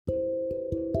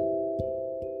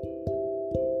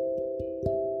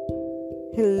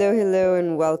Hello,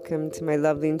 and welcome to my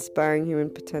lovely, inspiring human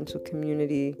potential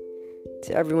community.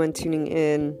 To everyone tuning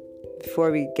in,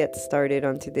 before we get started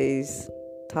on today's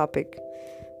topic,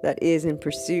 that is in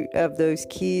pursuit of those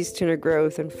keys to inner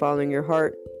growth and following your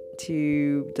heart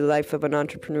to the life of an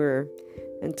entrepreneur,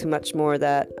 and to much more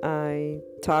that I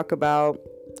talk about,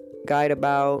 guide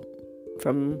about,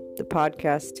 from the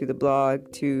podcast to the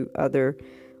blog to other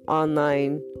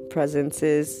online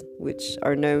presences which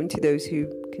are known to those who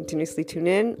continuously tune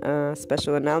in.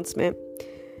 Special announcement: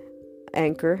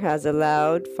 Anchor has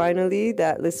allowed finally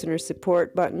that listener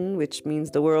support button, which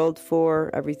means the world for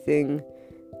everything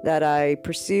that I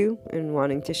pursue and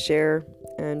wanting to share,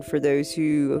 and for those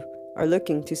who are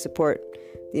looking to support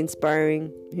the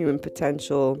inspiring human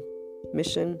potential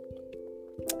mission,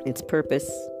 its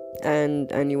purpose,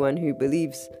 and anyone who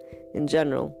believes in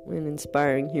general in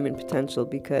inspiring human potential,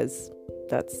 because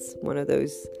that's one of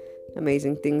those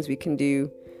amazing things we can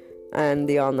do, and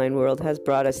the online world has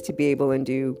brought us to be able and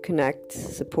do connect,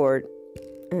 support,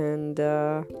 and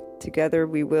together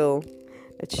we will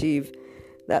achieve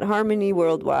that harmony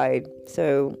worldwide.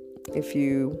 So if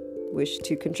you wish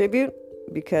to contribute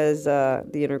because the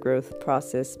inner growth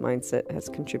process mindset has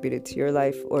contributed to your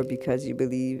life, or because you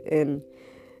believe in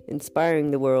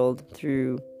inspiring the world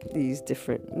through these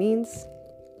different means,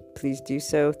 please do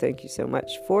so. Thank you so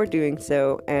much for doing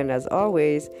so. And as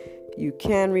always, you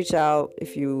can reach out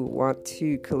if you want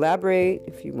to collaborate,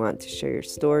 if you want to share your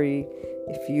story,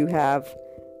 if you have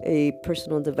a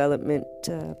personal development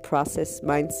process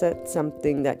mindset,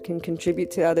 something that can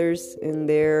contribute to others in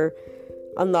their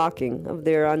unlocking of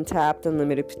their untapped,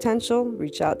 unlimited potential.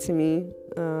 Reach out to me.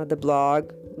 The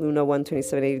blog,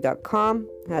 luna12780.com,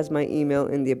 has my email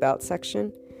in the About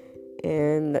section.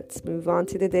 And let's move on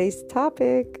to today's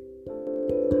topic.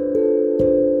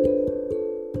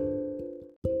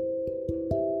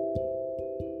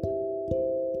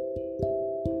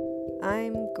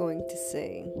 I'm going to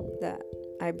say that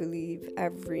I believe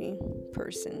every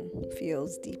person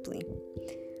feels deeply.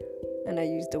 And I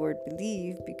use the word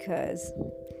believe because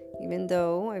even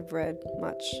though I've read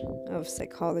much of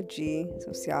psychology,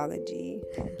 sociology,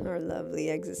 our lovely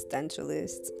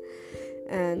existentialists,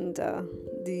 and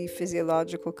the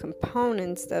physiological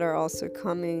components that are also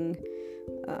coming,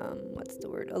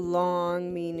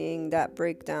 along, meaning that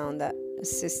breakdown that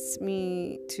assists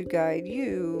me to guide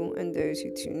you and those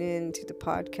who tune in to the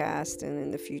podcast, and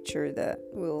in the future that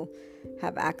will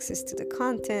have access to the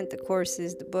content, the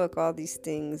courses, the book, all these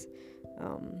things.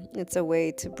 It's a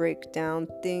way to break down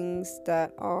things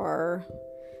that are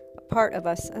a part of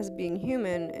us as being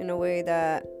human in a way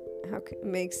that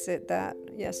makes it that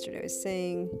yesterday I was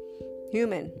saying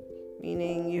human,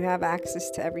 meaning you have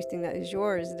access to everything that is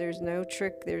yours. There's no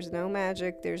trick, there's no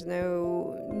magic, there's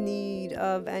no need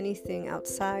of anything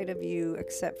outside of you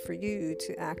except for you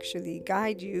to actually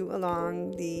guide you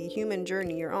along the human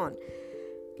journey you're on.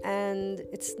 And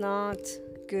it's not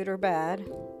good or bad.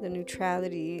 The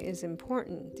neutrality is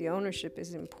important. The ownership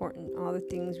is important. All the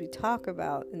things we talk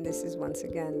about. And this is once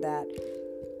again that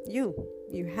you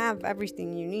have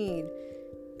everything you need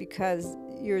because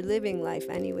you're living life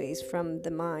anyways from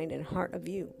the mind and heart of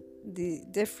you. The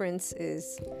difference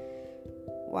is,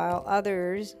 while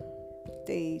others,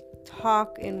 they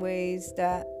talk in ways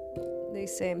that they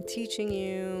say, I'm teaching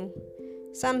you.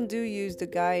 Some do use the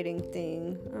guiding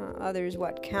thing. Others,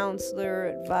 counselor,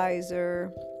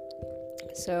 advisor.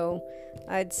 So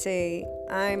I'd say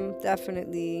I'm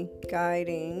definitely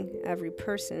guiding every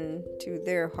person to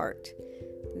their heart,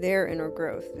 their inner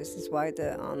growth. This is why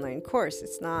the online course,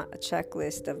 it's not a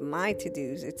checklist of my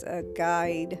to-dos. It's a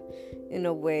guide in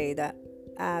a way that,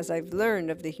 as I've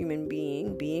learned of the human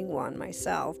being one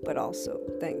myself, but also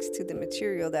thanks to the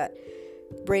material that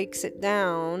breaks it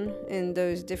down in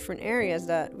those different areas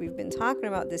that we've been talking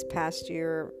about this past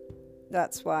year.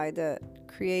 That's why the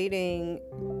creating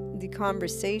the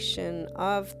conversation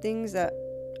of things that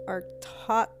are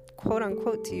taught, quote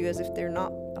unquote, to you as if they're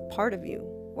not a part of you,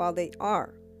 while they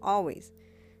are always.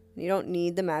 You don't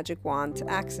need the magic wand to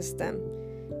access them.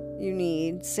 You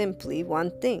need simply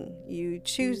one thing: you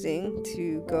choosing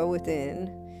to go within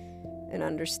and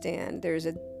understand there's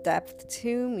a depth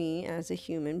to me as a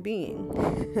human being.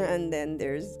 And then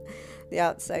there's the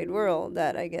outside world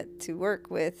that I get to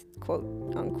work with,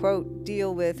 quote unquote,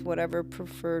 deal with, whatever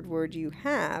preferred word you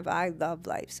have. I love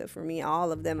life. So for me,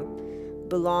 all of them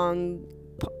belong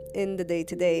in the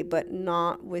day-to-day, but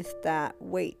not with that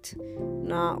weight,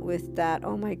 not with that,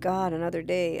 oh my God, another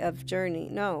day of journey.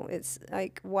 No, it's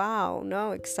like, wow,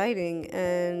 no, exciting.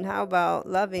 And how about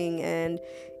loving? And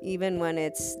even when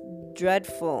it's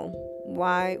dreadful,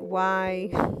 Why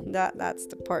that's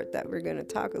the part that we're going to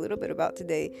talk a little bit about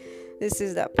today. This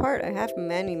is that part. I have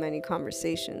many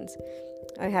conversations.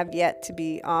 I have yet to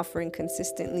be offering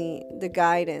consistently the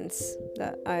guidance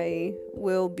that I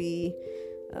will be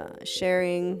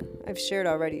sharing. I've shared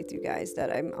already with you guys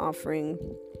that I'm offering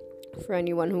for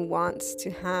anyone who wants to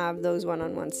have those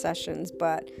one-on-one sessions,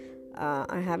 but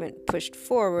I haven't pushed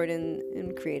forward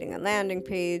in creating a landing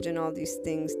page and all these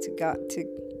things to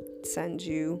send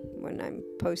you when I'm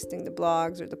posting the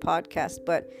blogs or the podcast,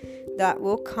 but that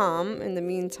will come. In the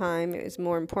meantime, it is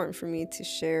more important for me to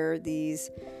share these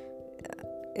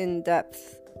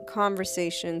in-depth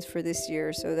conversations for this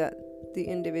year so that the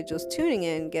individuals tuning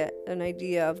in get an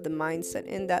idea of the mindset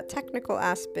in that technical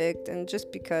aspect. And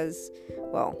just because,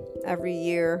 every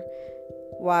year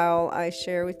while I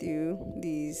share with you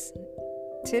these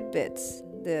tidbits,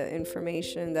 the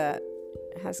information that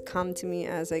has come to me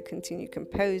as I continue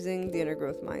composing the Inner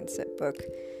Growth Mindset book,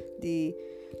 the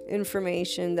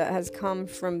information that has come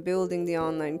from building the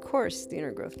online course, the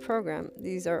Inner Growth Program,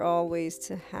 these are all ways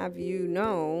to have you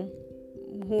know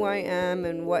who I am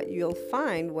and what you'll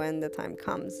find when the time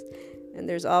comes. And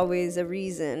there's always a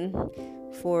reason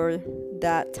for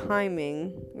that timing,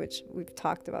 which we've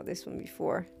talked about this one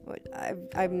before.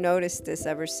 I've noticed this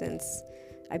ever since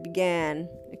I began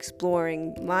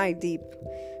exploring my deep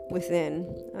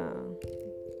within,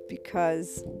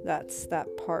 because that's that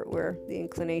part where the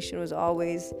inclination was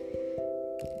always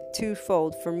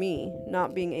twofold for me,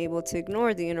 not being able to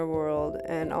ignore the inner world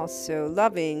and also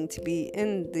loving to be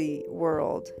in the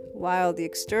world, while the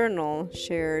external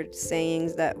shared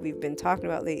sayings that we've been talking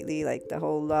about lately, like the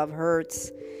whole love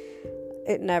hurts,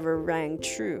 it never rang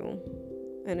true.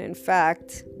 And in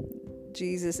fact,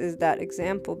 Jesus is that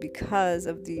example because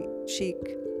of the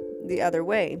other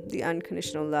way, the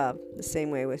unconditional love, the same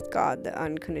way with God, the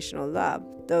unconditional love,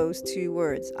 those two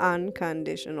words,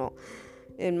 unconditional.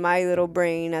 In my little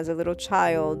brain as a little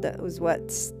child, that was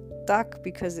what stuck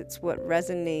because it's what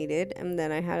resonated. And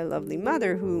then I had a lovely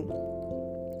mother who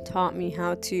taught me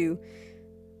how to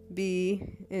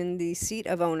be in the seat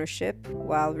of ownership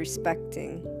while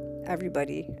respecting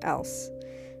everybody else.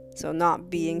 So not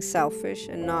being selfish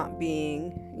and not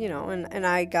being, and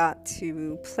I got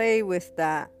to play with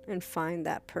that and find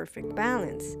that perfect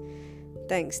balance.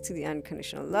 Thanks to the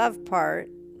unconditional love part,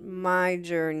 my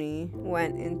journey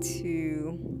went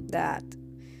into that,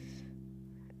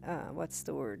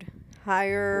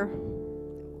 higher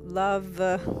love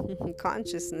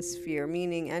consciousness sphere,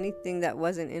 meaning anything that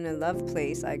wasn't in a love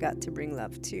place, I got to bring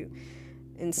love to,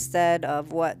 instead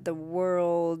of what the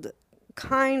world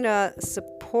kind of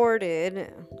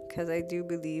supported, because I do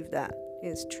believe that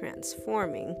is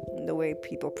transforming the way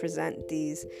people present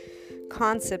these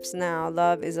concepts now.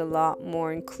 Love is a lot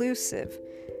more inclusive.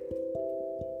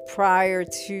 Prior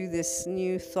to this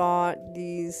new thought,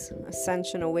 these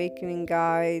ascension awakening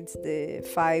guides, the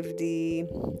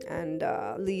 5D,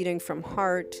 and leading from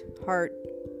heart,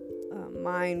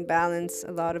 mind balance,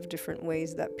 a lot of different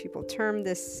ways that people term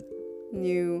this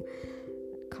new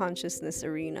consciousness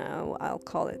arena, I'll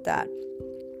call it that.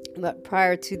 But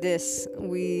prior to this,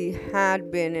 we had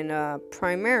been in a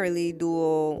primarily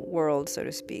dual world, so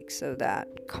to speak. So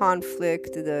that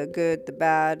conflict, the good, the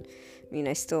bad.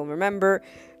 I still remember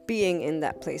being in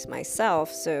that place myself,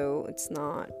 so it's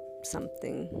not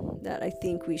something that I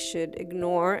think we should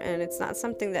ignore, and it's not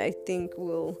something that I think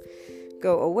will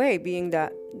go away, being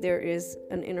that there is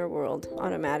an inner world.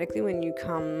 Automatically, when you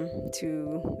come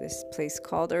to this place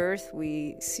called Earth,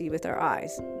 we see with our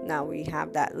eyes. Now we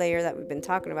have that layer that we've been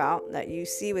talking about, that you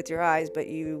see with your eyes, but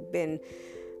you've been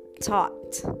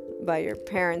taught by your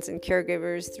parents and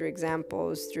caregivers through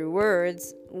examples, through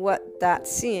words, what that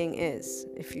seeing is.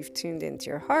 If you've tuned into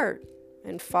your heart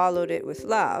and followed it with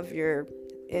love, you're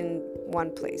in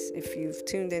one place. If you've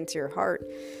tuned into your heart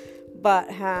but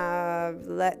have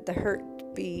let the hurt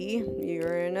be,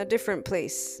 you're in a different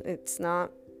place. It's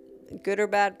not a good or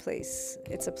bad place.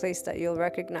 It's a place that you'll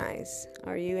recognize.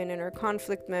 Are you in inner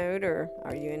conflict mode, or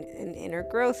are you in inner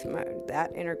growth mode?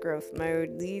 That inner growth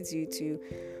mode leads you to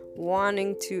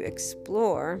wanting to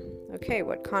explore, okay,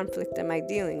 what conflict am I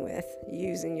dealing with?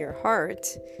 Using your heart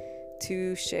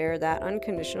to share that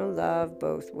unconditional love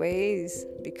both ways,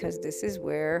 because this is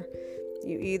where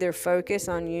you either focus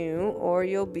on you, or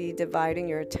you'll be dividing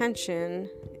your attention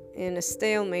in a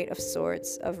stalemate of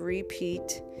sorts of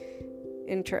repeat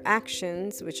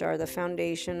interactions, which are the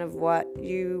foundation of what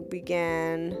you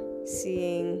began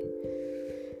seeing.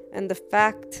 And the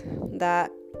fact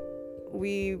that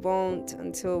we won't,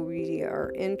 until we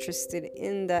are interested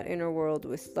in that inner world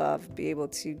with love, be able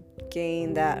to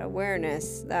gain that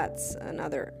awareness. That's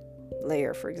another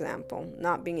layer, for example.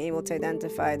 Not being able to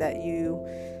identify that you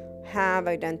have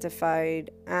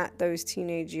identified at those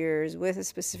teenage years with a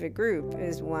specific group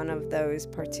is one of those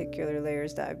particular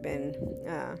layers that I've been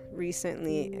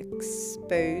recently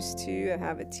exposed to. I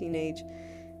have a teenage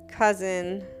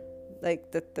cousin,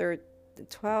 like the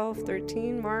 12,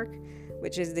 13 mark,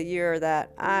 which is the year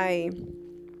that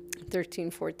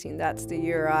 13, 14, that's the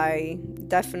year I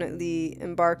definitely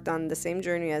embarked on the same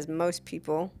journey as most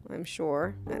people, I'm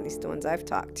sure, at least the ones I've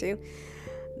talked to.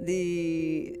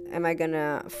 Am I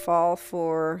gonna fall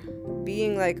for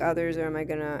being like others, or am I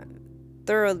gonna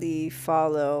thoroughly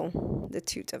follow the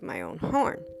toot of my own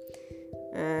horn?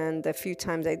 And the few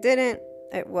times I didn't,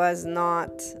 it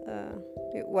wasn't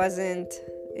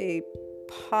a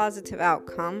positive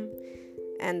outcome.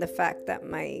 And the fact that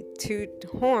my toot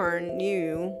horn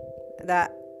knew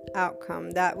that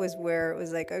outcome, that was where it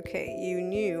was like, okay, you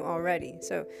knew already.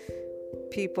 So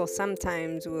people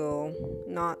sometimes will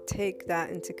not take that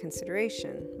into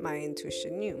consideration. My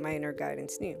intuition knew, my inner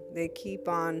guidance knew. They keep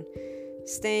on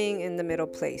staying in the middle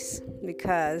place,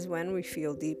 because when we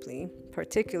feel deeply,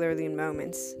 particularly in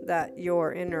moments that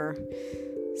your inner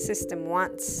system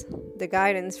wants the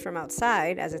guidance from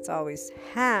outside, as it's always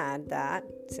had that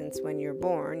since when you're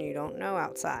born, you don't know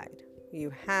outside.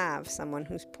 You have someone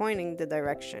who's pointing the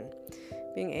direction.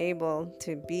 Being able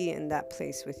to be in that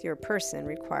place with your person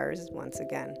requires, once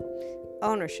again,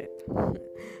 ownership.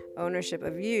 Ownership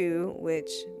of you,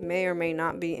 which may or may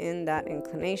not be in that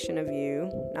inclination of you,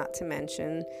 not to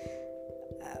mention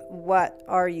what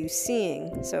are you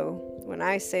seeing. So when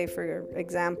I say, for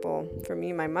example, for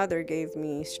me, my mother gave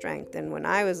me strength, and when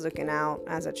I was looking out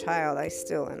as a child, I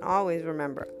still and always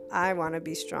remember, I want to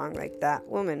be strong like that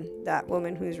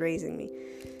woman who's raising me.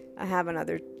 I have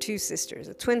another 2 sisters,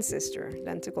 a twin sister,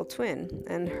 identical twin,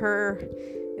 and her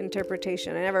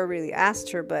interpretation, I never really asked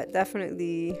her, but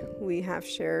definitely we have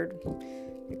shared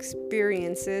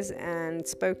experiences and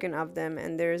spoken of them,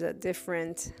 and there's a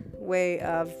different way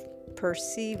of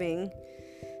perceiving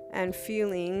and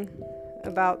feeling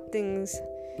about things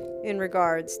in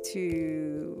regards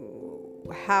to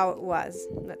how it was.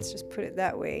 Let's just put it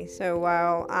that way. So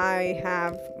while I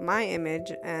have my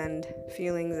image and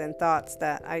feelings and thoughts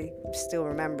that I still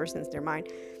remember, since they're mine,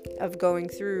 of going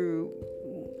through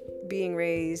being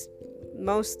raised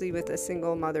mostly with a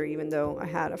single mother, even though I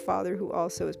had a father who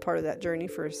also was part of that journey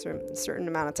for a certain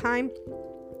amount of time,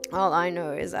 all I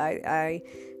know is I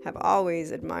have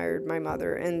always admired my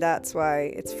mother, and that's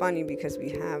why it's funny, because we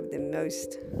have the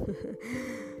most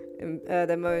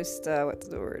what's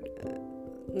the word?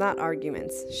 Not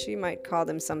arguments. She might call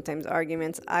them sometimes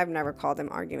arguments. I've never called them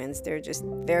arguments. They're just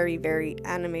very, very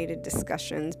animated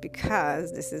discussions,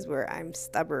 because this is where I'm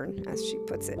stubborn, as she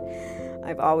puts it.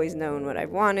 I've always known what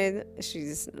I've wanted.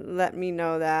 She's let me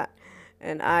know that,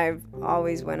 and I've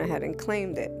always went ahead and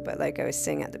claimed it. But like I was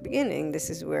saying at the beginning, this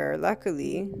is where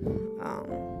luckily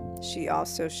she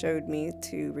also showed me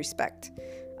to respect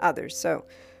others. So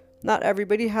not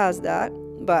everybody has that,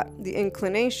 but the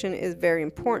inclination is very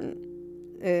important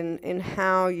in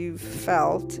how you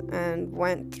felt and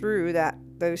went through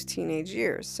those teenage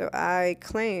years. So I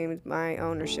claimed my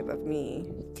ownership of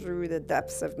me through the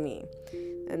depths of me.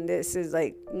 And this is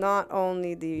like not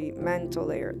only the mental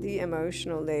layer, the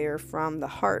emotional layer from the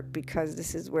heart, because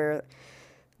this is where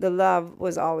the love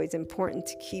was always important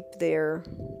to keep there.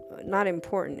 Not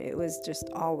important, it was just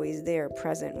always there,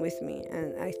 present with me.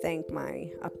 And I thank my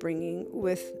upbringing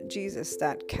with Jesus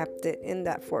that kept it in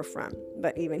that forefront.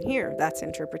 But even here, that's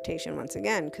interpretation once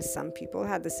again, because some people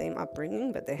had the same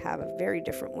upbringing, but they have a very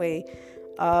different way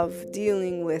of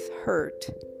dealing with hurt.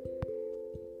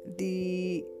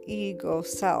 The ego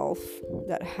self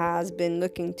that has been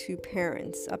looking to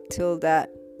parents up till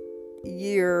that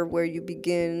year where you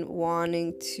begin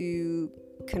wanting to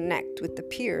connect with the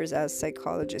peers, as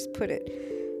psychologists put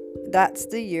it. That's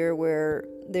the year where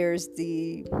there's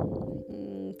the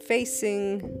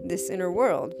facing this inner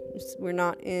world. We're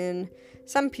not in,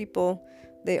 some people,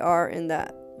 they are in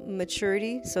that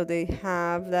maturity, so they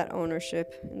have that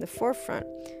ownership in the forefront.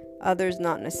 Others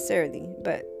not necessarily,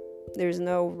 but there's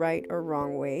no right or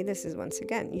wrong way. This is, once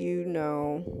again, you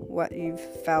know what you've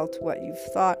felt, what you've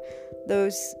thought,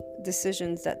 those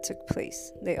decisions that took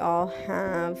place. They all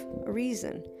have a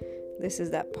reason. This is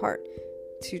that part,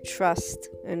 to trust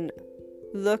and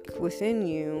look within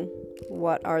you.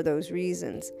 What are those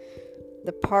reasons?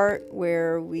 The part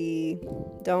where we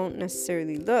don't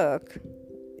necessarily look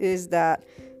is that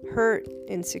hurt,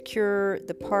 insecure,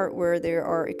 the part where there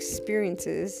are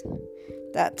experiences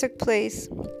that took place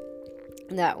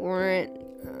that weren't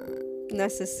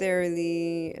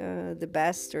necessarily the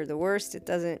best or the worst. It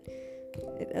doesn't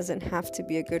It doesn't have to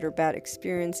be a good or bad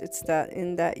experience. It's that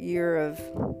in that year of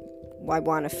I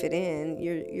want to fit in,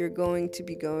 you're going to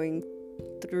be going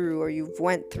through, or you've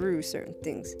went through certain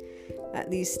things. At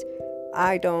least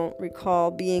I don't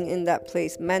recall being in that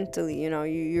place mentally.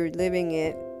 You're living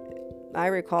it. I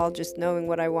recall just knowing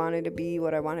what I wanted to be,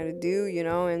 what I wanted to do,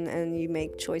 and you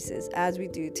make choices as we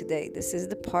do today. This is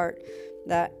the part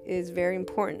that is very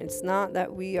important. It's not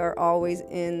that we are always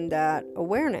in that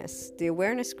awareness. The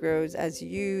awareness grows as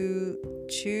you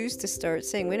choose to start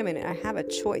saying, wait a minute, I have a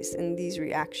choice in these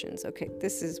reactions. Okay,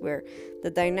 this is where the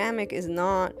dynamic is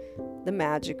not the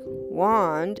magic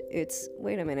wand. It's,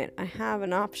 wait a minute, I have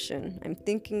an option. I'm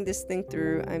thinking this thing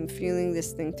through. I'm feeling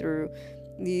this thing through.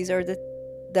 These are the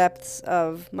depths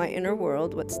of my inner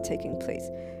world, what's taking place.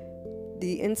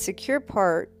 The insecure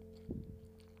part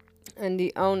and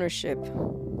the ownership.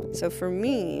 So for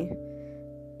me,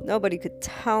 nobody could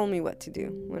tell me what to do.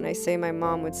 When I say my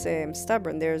mom would say I'm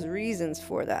stubborn, there's reasons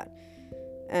for that.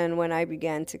 And when I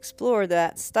began to explore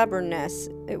that stubbornness,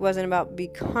 it wasn't about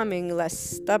becoming less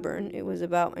stubborn. It was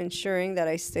about ensuring that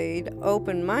I stayed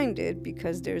open-minded,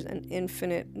 because there's an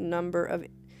infinite number of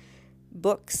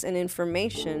books and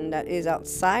information that is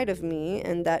outside of me,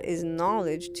 and that is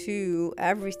knowledge to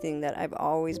everything that I've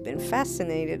always been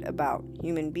fascinated about: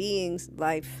 human beings,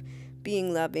 life,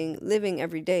 being loving, living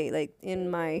every day. Like in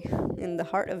the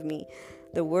heart of me,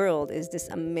 the world is this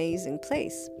amazing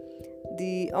place.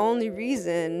 The only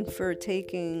reason for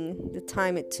taking the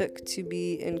time it took to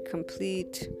be in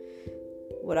complete,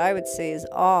 what I would say is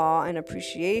awe and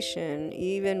appreciation,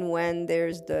 even when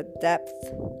there's the depth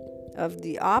of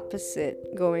the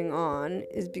opposite going on,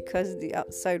 is because the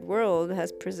outside world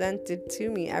has presented to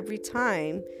me every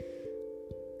time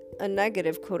a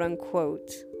negative, quote unquote,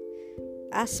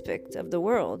 aspect of the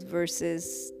world,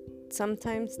 versus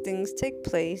sometimes things take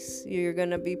place. You're going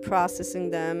to be processing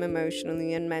them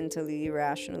emotionally and mentally,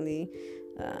 rationally,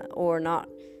 or not.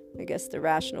 I guess the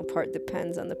rational part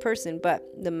depends on the person, but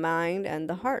the mind and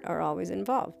the heart are always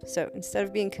involved. So instead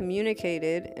of being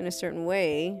communicated in a certain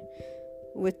way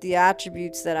with the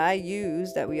attributes that I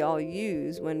use, that we all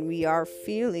use when we are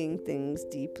feeling things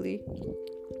deeply.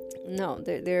 No,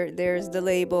 there's the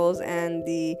labels and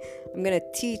the I'm going to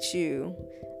teach you,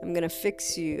 I'm going to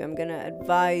fix you, I'm going to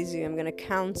advise you, I'm going to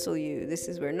counsel you. This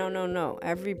is where, no.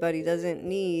 Everybody doesn't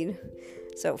need.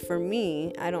 So for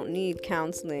me, I don't need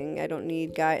counseling. I don't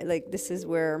need like, this is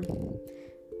where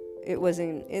it was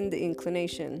in the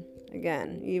inclination.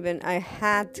 Again, even I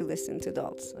had to listen to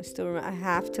adults. I still remember I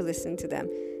have to listen to them.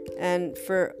 And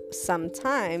for some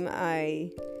time, I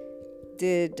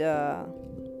did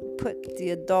put the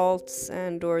adults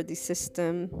and or the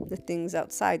system, the things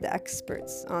outside, the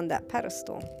experts, on that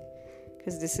pedestal.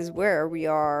 Because this is where we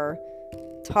are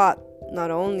taught not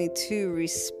only to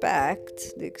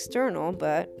respect the external,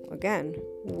 but again,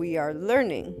 we are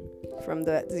learning from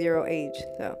the 0 age.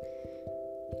 So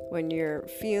when you're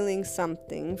feeling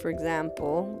something, for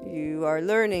example, you are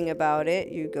learning about it,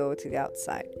 you go to the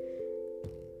outside.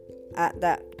 At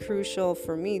that crucial,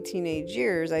 for me, teenage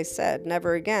years, I said,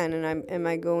 never again am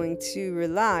I going to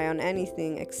rely on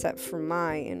anything except for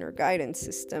my inner guidance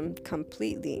system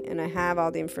completely. And I have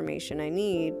all the information I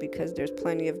need, because there's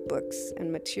plenty of books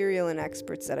and material and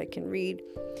experts that I can read.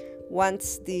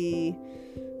 Once the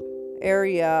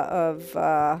area of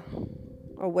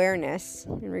awareness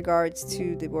in regards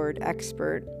to the word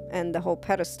expert and the whole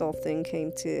pedestal thing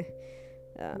came to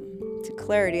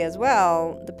clarity as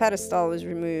well, the pedestal was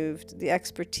removed. The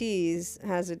expertise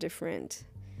has a different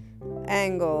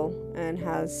angle and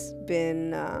has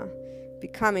been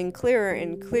becoming clearer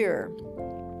and clearer,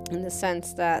 in the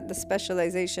sense that the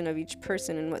specialization of each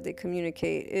person and what they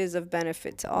communicate is of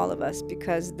benefit to all of us,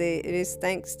 because it is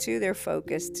thanks to their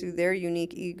focus, to their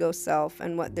unique ego self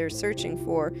and what they're searching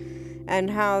for, and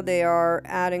how they are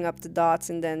adding up the dots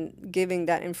and then giving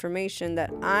that information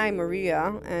that I,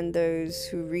 Maria, and those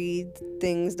who read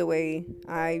things the way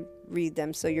I read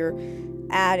them. So you're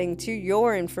adding to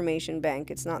your information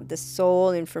bank. It's not the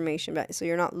sole information bank. So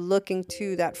you're not looking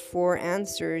to that for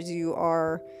answers. You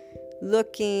are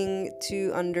looking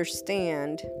to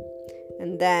understand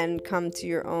and then come to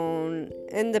your own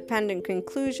independent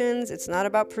conclusions. It's not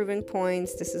about proving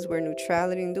points. This is where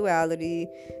neutrality and duality,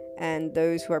 and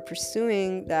those who are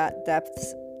pursuing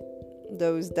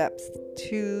those depths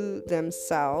to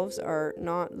themselves are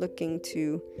not looking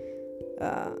to,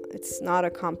 it's not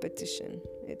a competition.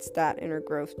 It's that inner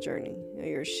growth journey.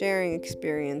 You're sharing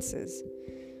experiences.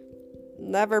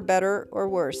 Never better or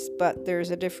worse, but there's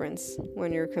a difference.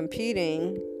 When you're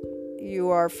competing, you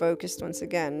are focused once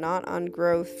again, not on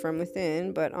growth from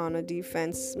within, but on a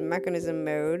defense mechanism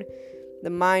mode, The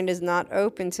mind is not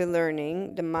open to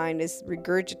learning. The mind is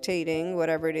regurgitating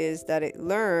whatever it is that it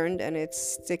learned, and it's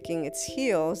sticking its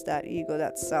heels, that ego,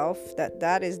 that self,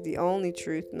 that is the only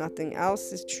truth. Nothing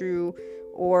else is true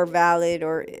or valid,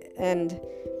 and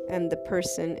the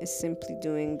person is simply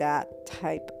doing that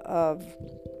type of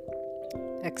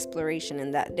exploration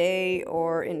in that day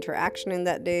or interaction in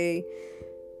that day.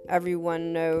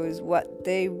 Everyone knows what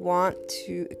they want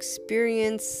to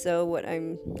experience. So what I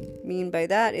mean by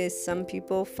that is some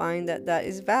people find that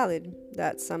is valid,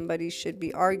 that somebody should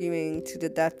be arguing to the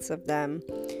depths of them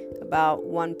about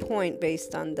one point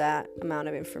based on that amount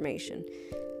of information.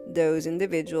 Those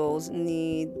individuals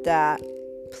need that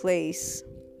place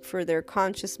for their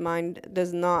conscious mind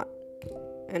does not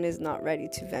and is not ready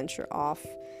to venture off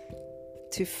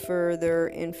to further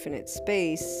infinite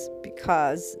space,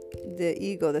 because the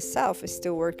ego, the self, is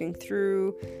still working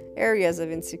through areas of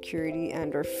insecurity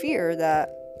and or fear that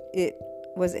it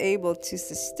was able to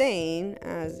sustain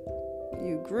as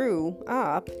you grew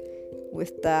up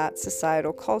with that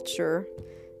societal culture,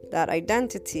 that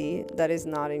identity that is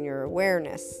not in your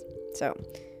awareness. So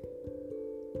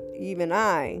even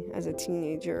I, as a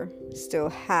teenager, still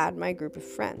had my group of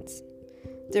friends.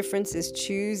 Difference is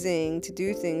choosing to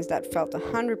do things that felt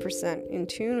 100% in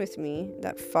tune with me,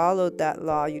 that followed that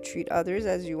law. You treat others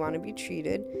as you want to be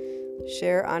treated.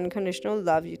 Share unconditional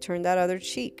love. You turn that other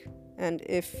cheek. And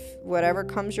if whatever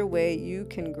comes your way, you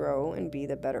can grow and be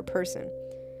the better person.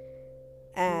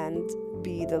 And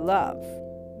be the love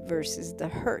versus the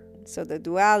hurt. So the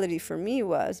duality for me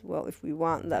was, well, if we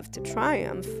want love to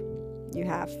triumph, you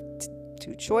have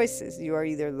two choices. You are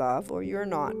either love or you're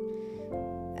not.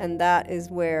 And that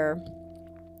is where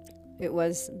it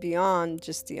was beyond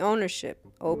just the ownership.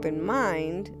 Open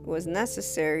mind was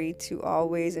necessary to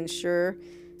always ensure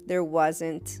there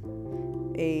wasn't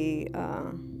a,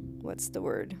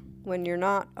 when you're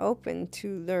not open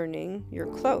to learning, you're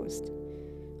closed.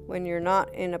 When you're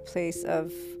not in a place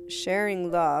of sharing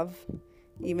love,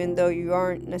 even though you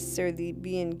aren't necessarily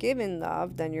being given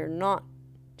love, then you're not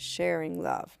sharing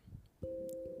love.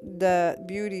 The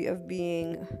beauty of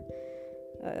being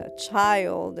a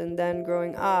child and then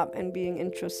growing up and being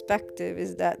introspective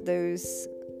is that those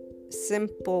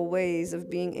simple ways of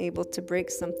being able to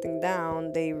break something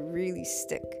down, they really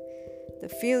stick. The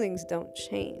feelings don't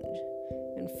change.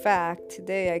 In fact,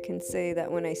 today I can say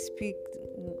that when I speak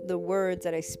the words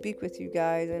that I speak with you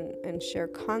guys and share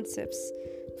concepts,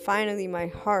 finally my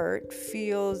heart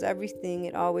feels everything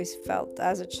it always felt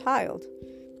as a child.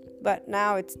 But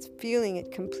now it's feeling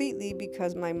it completely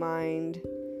because my mind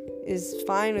is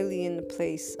finally in the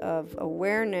place of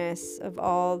awareness of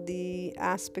all the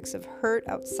aspects of hurt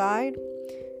outside.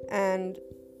 And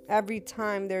every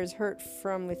time there's hurt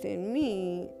from within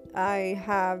me, I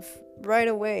have right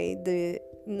away the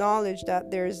knowledge that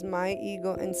there's my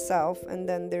ego and self, and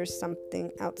then there's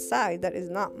something outside that is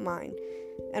not mine.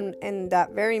 And in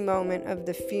that very moment of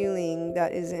the feeling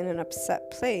that is in an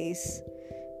upset place,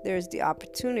 there's the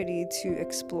opportunity to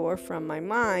explore from my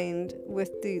mind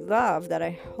with the love that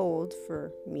I hold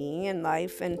for me and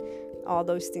life and all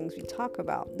those things we talk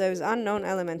about, those unknown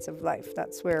elements of life.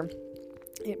 That's where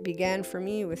it began for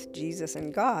me with Jesus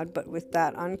and God, but with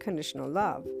that unconditional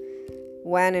love.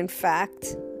 When in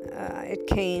fact, it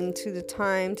came to the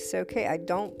time to say, okay, I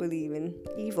don't believe in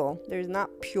evil. There's not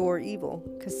pure evil,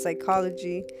 because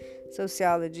psychology,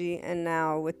 sociology, and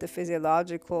now with the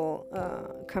physiological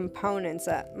components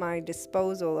at my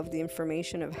disposal of the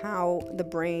information of how the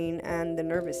brain and the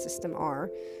nervous system are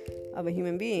of a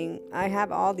human being, I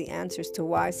have all the answers to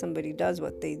why somebody does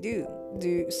what they do.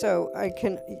 So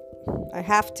I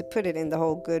have to put it in the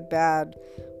whole good, bad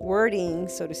wording,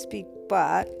 so to speak.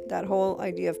 But that whole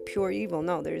idea of pure evil,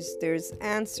 no, there's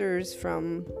answers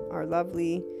from our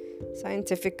lovely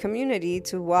scientific community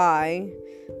to why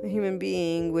a human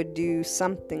being would do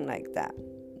something like that.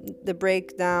 The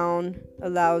breakdown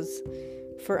allows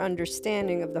for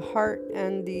understanding of the heart,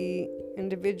 and the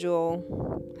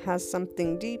individual has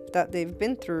something deep that they've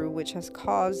been through which has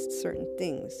caused certain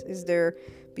things. Is their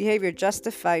behavior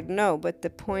justified? No, but the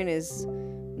point is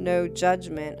no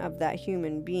judgment of that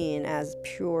human being as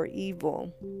pure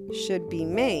evil should be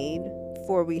made,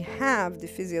 for we have the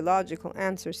physiological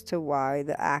answers to why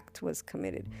the act was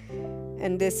committed.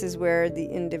 And this is where the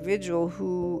individual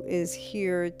who is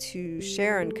here to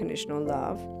share unconditional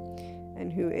love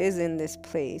and who is in this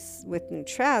place with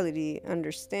neutrality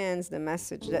understands the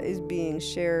message that is being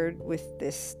shared with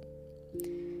this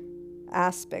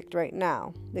aspect right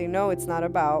now. They know it's not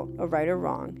about a right or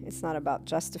wrong. It's not about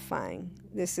justifying.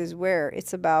 This is where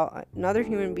it's about another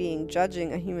human being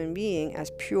judging a human being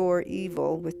as pure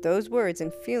evil with those words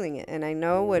and feeling it. And I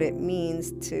know what it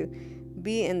means to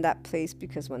be in that place,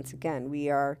 because once again, we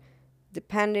are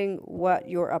depending what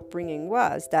your upbringing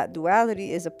was. That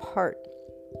duality is a part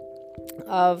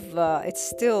of it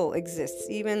still exists.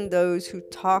 Even those who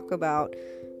talk about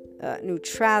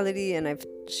neutrality, and I've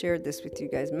shared this with you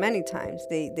guys many times,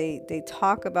 they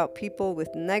talk about people with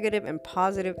negative and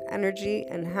positive energy,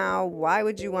 and how, why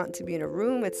would you want to be in a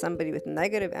room with somebody with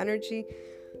negative energy?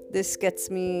 This gets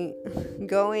me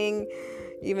going,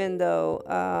 even though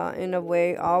in a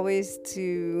way always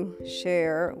to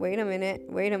share, wait a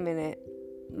minute,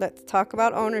 let's talk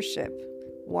about ownership.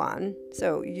 One,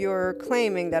 so you're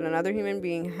claiming that another human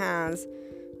being has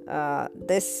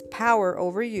this power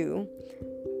over you,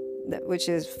 which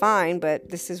is fine, but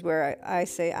this is where I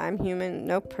say I'm human.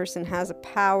 No person has a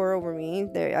power over me.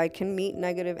 I can meet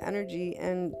negative energy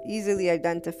and easily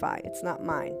identify it's not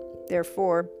mine.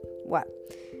 Therefore, what?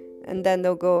 And then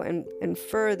they'll go and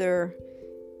further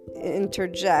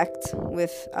interject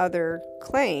with other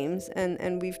claims.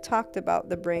 And we've talked about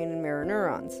the brain and mirror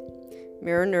neurons.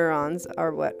 Mirror neurons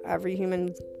are what every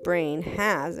human brain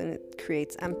has, and it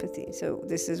creates empathy. So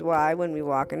this is why when we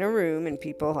walk in a room and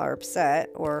people are upset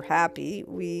or happy,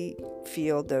 we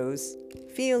feel those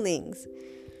feelings.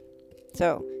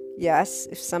 So yes,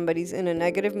 if somebody's in a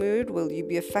negative mood, will you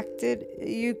be affected?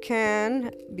 You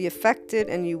can be affected,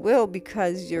 and you will,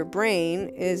 because your brain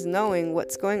is knowing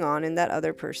what's going on in that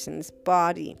other person's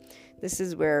body. This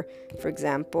is where, for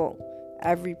example,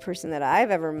 every person that I've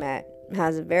ever met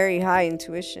has a very high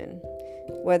intuition.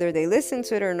 Whether they listen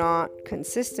to it or not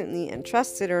consistently and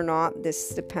trust it or not,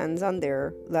 this depends on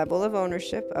their level of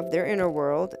ownership of their inner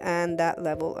world and that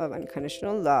level of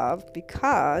unconditional love,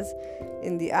 because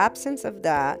in the absence of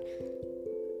that,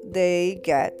 they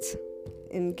get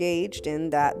engaged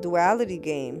in that duality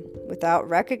game without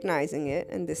recognizing it,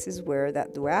 and this is where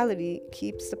that duality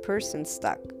keeps the person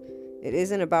stuck. It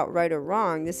isn't about right or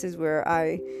wrong. This is where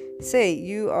I say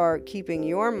you are keeping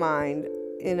your mind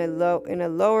in a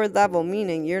lower level,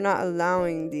 meaning you're not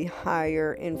allowing the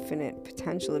higher infinite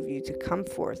potential of you to come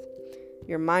forth.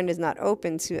 Your mind is not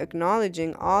open to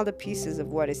acknowledging all the pieces of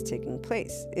what is taking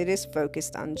place. It is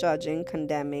focused on judging,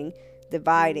 condemning,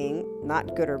 dividing,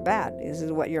 not good or bad. This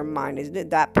is what your mind is.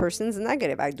 That person's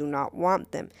negative. I do not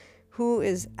want them. Who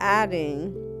is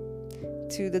adding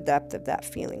to the depth of that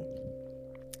feeling?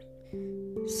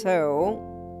 So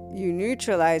you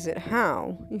neutralize it.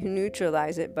 How? You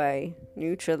neutralize it by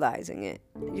neutralizing it.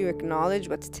 You acknowledge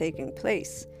what's taking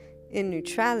place in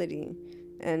neutrality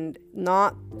and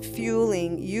not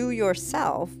fueling you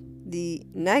yourself the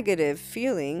negative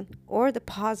feeling or the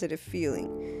positive feeling.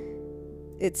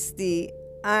 It's the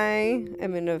I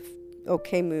am in a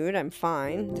okay mood, I'm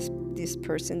fine. This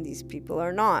person, these people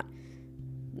are not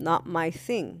my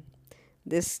thing.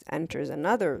 This enters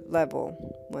another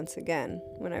level. Once again,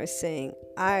 when I was saying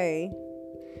I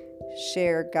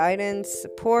share guidance,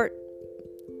 support,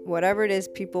 whatever it is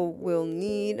people will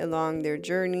need along their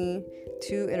journey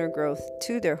to inner growth,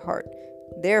 to their heart,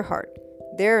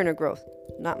 their inner growth,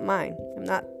 not mine. I'm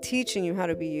not teaching you how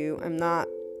to be you. I'm not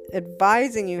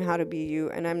advising you how to be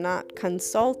you, and I'm not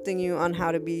consulting you on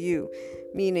how to be you.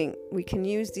 Meaning, we can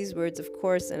use these words, of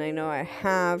course, and I know I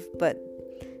have, but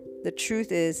the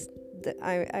truth is that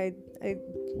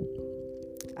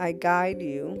I guide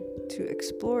you to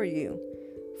explore you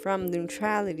from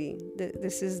neutrality.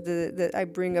 This is I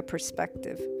bring a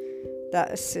perspective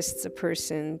that assists a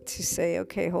person to say,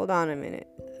 okay, hold on a minute.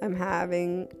 I'm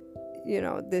having,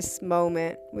 this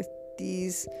moment with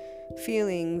these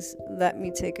feelings. Let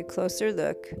me take a closer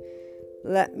look.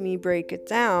 Let me break it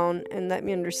down and let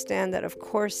me understand that, of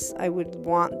course, I would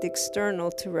want the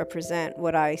external to represent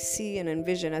what I see and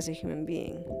envision as a human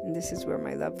being. And this is where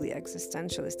my lovely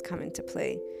existentialist come into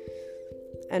play,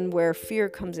 and where fear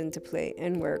comes into play,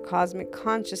 and where cosmic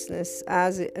consciousness,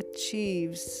 as it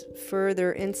achieves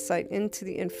further insight into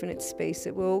the infinite space,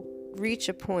 it will reach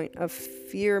a point of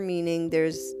fear, meaning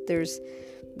there's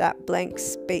that blank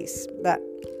space,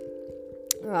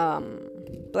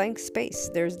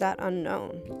 there's that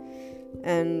unknown.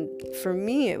 And for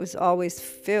me, it was always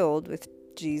filled with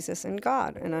Jesus and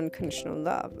God and unconditional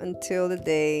love, until the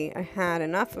day I had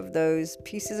enough of those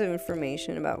pieces of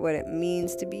information about what it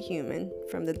means to be human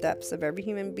from the depths of every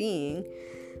human being,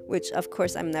 which of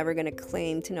course I'm never going to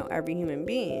claim to know every human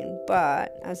being,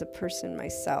 but as a person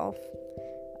myself,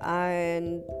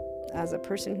 and as a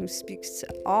person who speaks to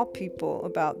all people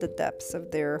about the depths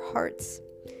of their hearts,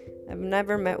 I've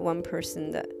never met one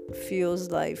person that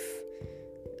feels life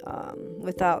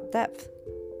without depth,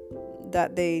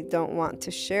 that they don't want to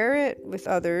share it with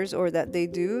others, or that they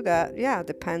do. That,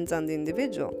 depends on the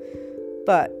individual.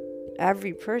 But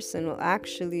every person will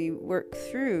actually work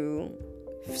through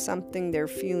something they're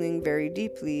feeling very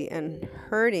deeply and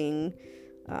hurting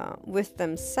with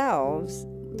themselves.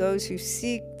 Those who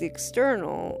seek the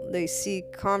external, they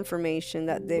seek confirmation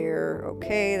that they're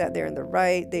okay, that they're in the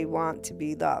right, they want to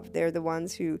be loved. They're the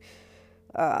ones who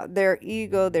their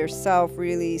ego, their self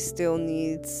really still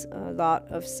needs a lot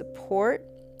of support.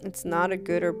 It's not a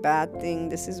good or bad thing.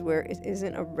 This is where it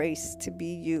isn't a race to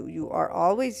be you. You are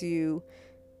always you.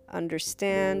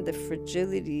 Understand the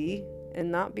fragility,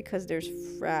 and not because there's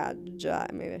fragile,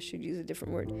 maybe I should use a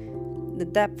different word, the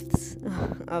depths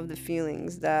of the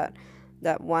feelings that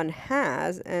one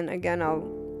has. And again, I'll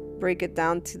break it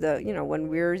down to the, when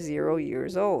we're 0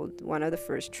 years old, one of the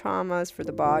first traumas for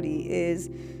the body is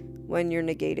when you're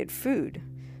negated food.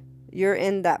 You're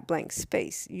in that blank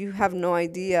space. You have no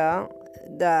idea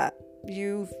that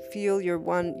you feel you're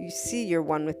one, you see you're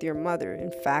one with your mother.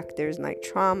 In fact, there's night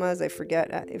traumas. I forget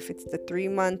if it's the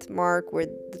 3-month mark where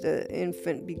the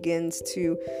infant begins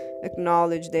to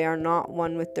acknowledge they are not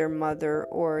one with their mother,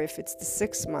 or if it's the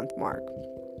 6-month mark.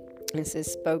 This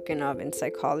is spoken of in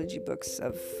psychology books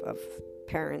of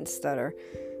parents that are,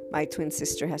 my twin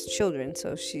sister has children,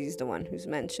 so she's the one who's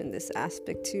mentioned this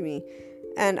aspect to me.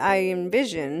 And I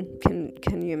envision,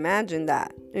 can you imagine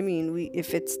that? I mean,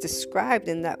 if it's described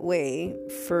in that way,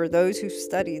 for those who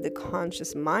study the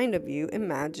conscious mind of you,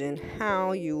 imagine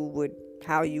how you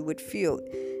would feel.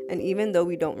 And even though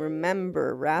we don't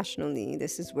remember rationally,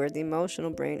 this is where the emotional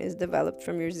brain is developed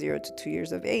from your 0 to 2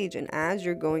 years of age. And as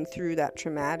you're going through that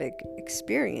traumatic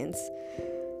experience,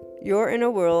 your inner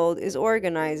world is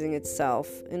organizing itself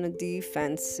in a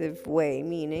defensive way,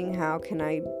 meaning how can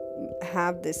I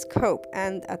have this cope?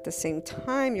 And at the same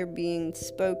time, you're being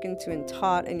spoken to and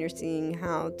taught, and you're seeing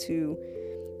how to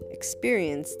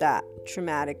experience that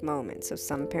traumatic moment. So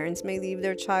some parents may leave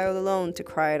their child alone to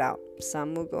cry it out.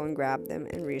 Some will go and grab them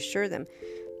and reassure them.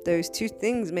 Those two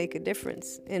things make a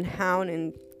difference in how an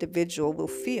individual will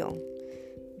feel.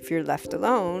 If you're left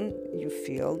alone, you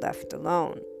feel left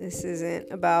alone. This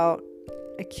isn't about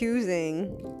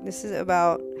accusing. This is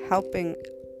about helping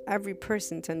every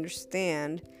person to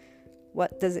understand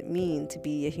what does it mean to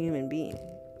be a human being.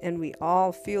 And we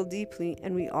all feel deeply,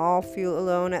 and we all feel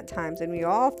alone at times, and we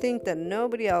all think that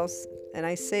nobody else, and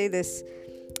I say this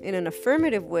in an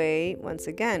affirmative way, once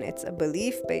again, it's a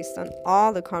belief based on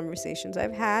all the conversations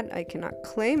I've had. I cannot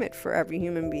claim it for every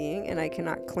human being, and I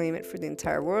cannot claim it for the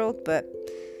entire world, but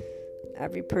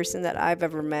every person that I've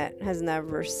ever met has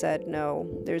never said no.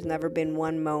 There's never been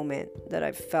one moment that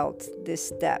I've felt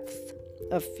this depth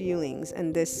of feelings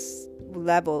and this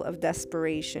level of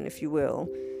desperation, if you will,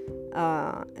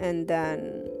 and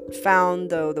then found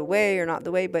the way or not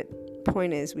the way. But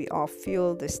point is, we all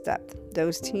feel this depth.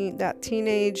 That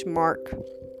teenage mark,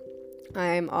 I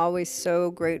am always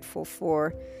so grateful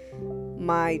for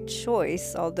my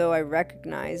choice, although I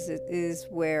recognize it is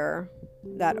where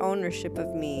that ownership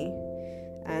of me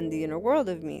and the inner world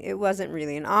of me, it wasn't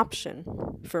really an option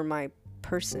for my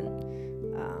person.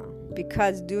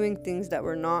 Because doing things that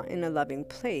were not in a loving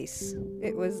place,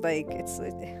 it was like, it's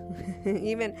like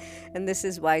even, and this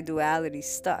is why duality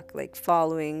stuck, like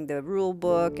following the rule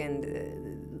book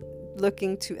and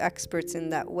looking to experts in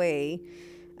that way,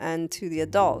 and to the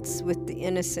adults with the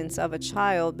innocence of a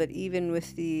child, but even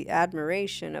with the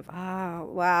admiration of,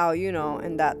 wow,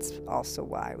 and that's also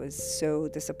why I was so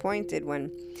disappointed when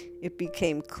it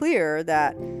became clear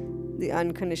that the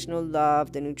unconditional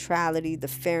love, the neutrality, the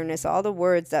fairness, all the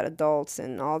words that adults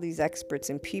and all these experts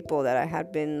and people that I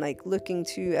had been like looking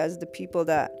to as the people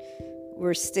that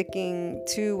were sticking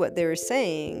to what they were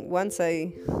saying,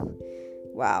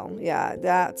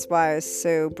 that's why I was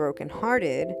so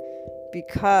brokenhearted,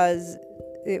 because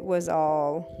it was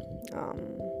all,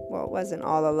 it wasn't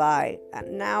all a lie.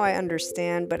 Now I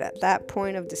understand, but at that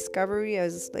point of discovery, I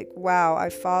was like, wow, I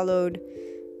followed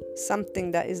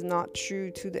something that is not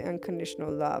true to the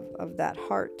unconditional love of that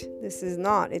heart. This is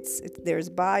not. There's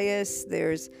bias.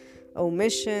 There's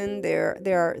omission.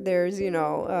 There's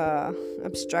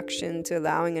obstruction to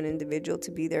allowing an individual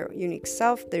to be their unique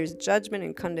self. There's judgment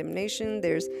and condemnation.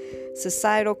 There's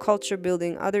societal culture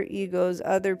building other egos,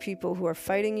 other people who are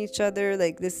fighting each other.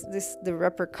 Like the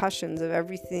repercussions of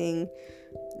everything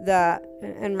that,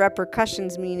 and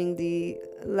repercussions meaning the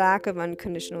lack of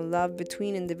unconditional love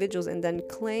between individuals, and then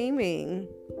claiming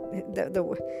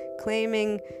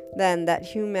then that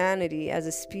humanity as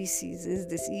a species is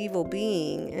this evil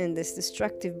being and this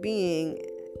destructive being,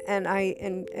 and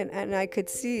I could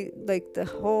see like the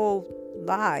whole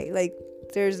lie. Like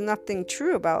there's nothing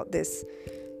true about this.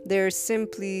 There's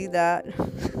simply that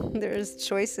there's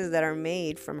choices that are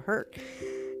made from hurt,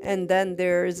 and then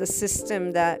there's a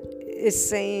system that is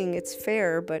saying it's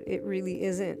fair, but it really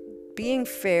isn't, being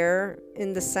fair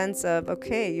in the sense of,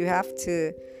 okay, you have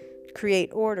to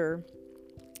create order.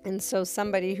 And so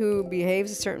somebody who behaves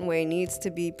a certain way needs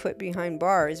to be put behind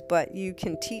bars, but you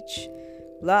can teach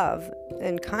love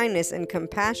and kindness and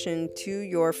compassion to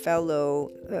your fellow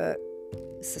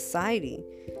society.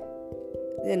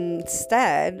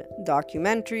 Instead,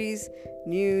 documentaries,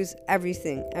 news,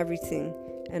 everything.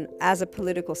 And as a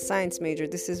political science major,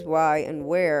 this is why and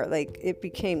where, like, it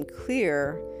became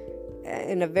clear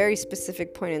in a very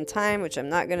specific point in time, which I'm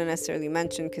not going to necessarily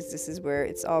mention because this is where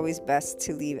it's always best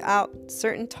to leave out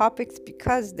certain topics,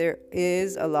 because there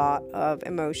is a lot of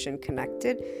emotion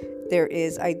connected. There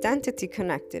is identity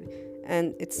connected.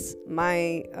 And it's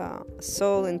my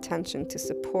sole intention to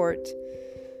support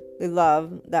the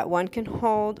love that one can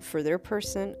hold for their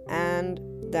person, and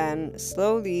then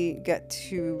slowly get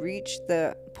to reach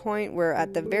the point where,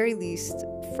 at the very least,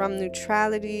 from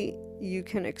neutrality, you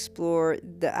can explore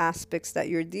the aspects that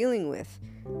you're dealing with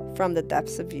from the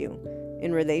depths of you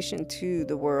in relation to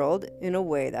the world in a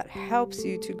way that helps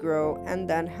you to grow, and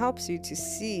then helps you to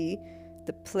see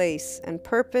the place and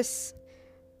purpose,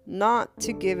 not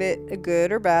to give it a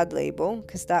good or bad label,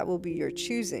 because that will be your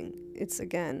choosing. It's,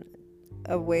 again,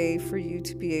 a way for you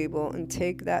to be able and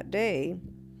take that day,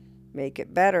 make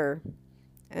it better,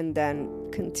 and then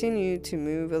continue to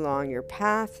move along your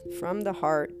path from the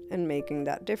heart and making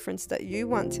that difference that you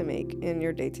want to make in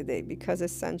your day-to-day, because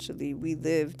essentially we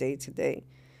live day-to-day.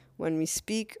 When we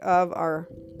speak of our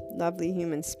lovely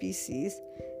human species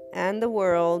and the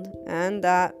world and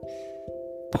that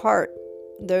part,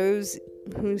 those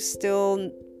who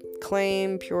still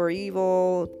claim pure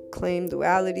evil, claim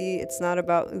duality, it's not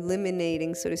about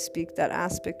eliminating, so to speak, that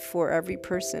aspect. For every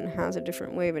person has a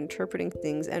different way of interpreting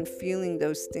things and feeling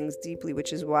those things deeply,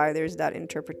 which is why there's that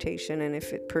interpretation. And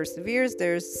if it perseveres,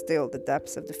 there's still the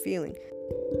depths of the feeling.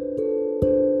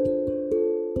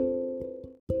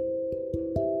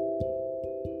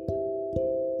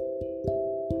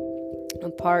 A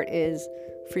part is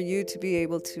for you to be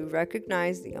able to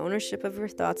recognize the ownership of your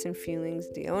thoughts and feelings,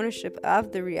 the ownership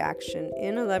of the reaction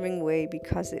in a loving way,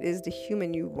 because it is the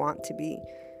human you want to be.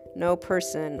 No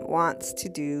person wants to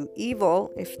do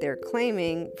evil if they're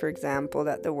claiming, for example,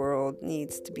 that the world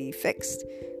needs to be fixed.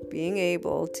 Being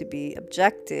able to be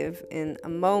objective in a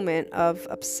moment of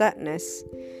upsetness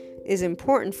is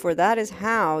important, for that is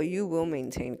how you will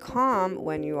maintain calm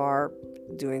when you are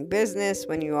doing business,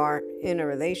 when you are in a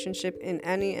relationship, in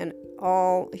any and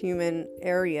all human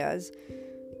areas.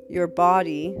 Your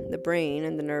body, the brain,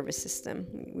 and the nervous system.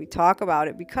 We talk about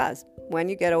it because when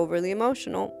you get overly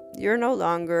emotional, you're no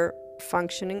longer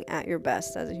functioning at your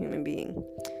best as a human being.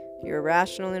 Your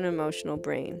rational and emotional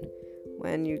brain.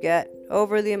 When you get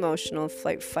overly emotional,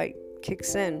 fight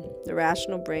kicks in. The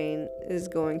rational brain is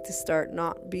going to start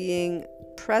not being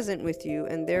present with you,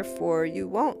 and therefore you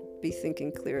won't be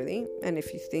thinking clearly. And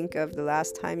if you think of the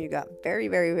last time you got very,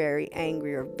 very, very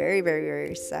angry or very, very,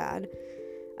 very sad,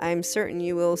 I'm certain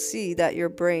you will see that your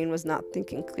brain was not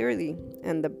thinking clearly.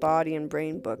 And the Body and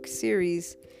Brain book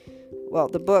series, well,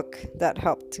 the book that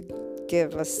helped to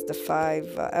give us the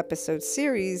 5 episode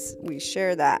series, we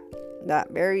share that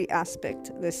very aspect,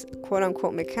 this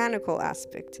quote-unquote mechanical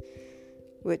aspect,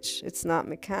 which it's not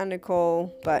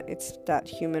mechanical, but it's that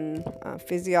human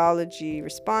physiology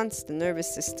response, the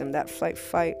nervous system, that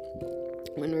flight-fight.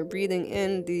 When we're breathing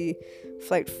in, the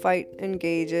flight-fight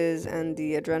engages and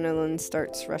the adrenaline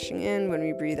starts rushing in. When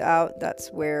we breathe out, that's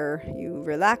where you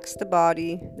relax the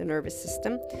body, the nervous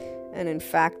system. And in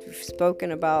fact, we've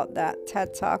spoken about that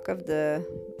TED Talk of the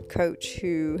coach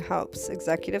who helps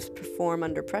executives perform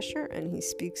under pressure, and he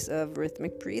speaks of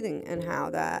rhythmic breathing and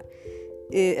how that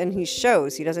and he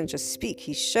doesn't just speak,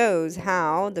 he shows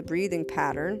how the breathing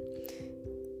pattern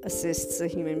assists a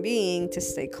human being to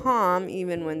stay calm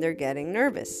even when they're getting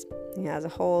nervous. He has a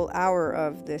whole hour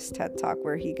of this TED Talk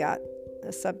where he got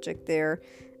a subject there,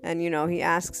 and he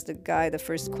asks the guy the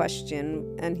first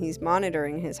question, and he's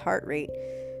monitoring his heart rate.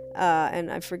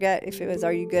 And I forget if it was,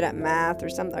 are you good at math or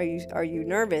something? Are you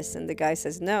nervous? And the guy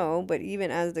says no, but even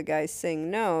as the guy's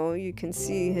saying no, you can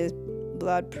see his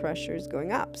blood pressure is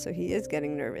going up. So he is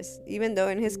getting nervous, even though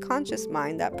in his conscious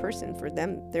mind, that person, for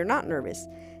them, they're not nervous.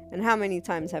 And how many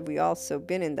times have we also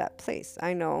been in that place?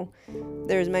 I know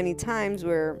there's many times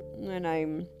where when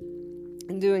I'm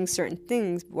doing certain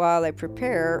things while I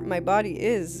prepare, my body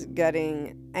is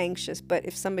getting anxious. But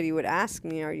if somebody would ask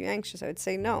me, are you anxious? I would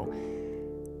say no.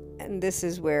 And this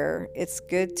is where it's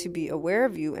good to be aware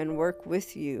of you and work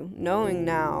with you, knowing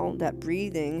now that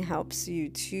breathing helps you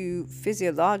to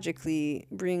physiologically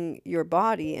bring your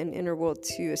body and inner world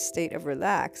to a state of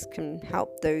relax, can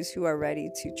help those who are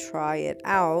ready to try it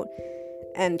out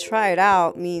And try it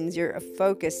out means you're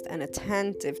focused and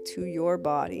attentive to your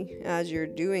body as you're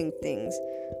doing things,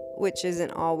 which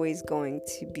isn't always going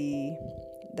to be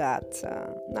that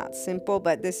not simple.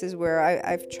 But this is where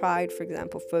I've tried, for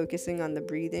example, focusing on the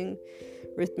breathing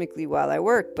rhythmically while I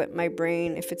work, but my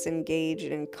brain, if it's engaged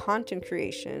in content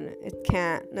creation, it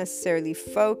can't necessarily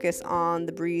focus on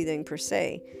the breathing per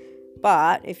se.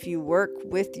 But if you work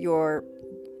with your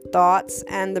thoughts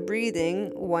and the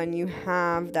breathing, when you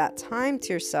have that time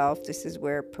to yourself, this is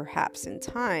where perhaps in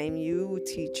time you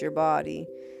teach your body.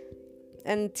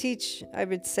 And teach, I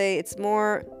would say it's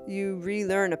more you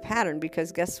relearn a pattern,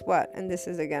 because guess what? And this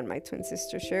is again my twin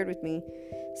sister shared with me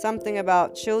something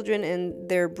about children and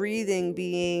their breathing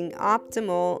being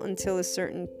optimal until a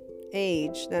certain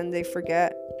age. Then they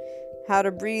forget how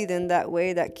to breathe in that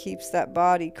way that keeps that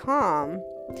body calm.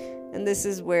 And this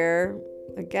is where,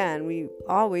 again, we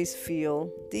always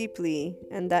feel deeply,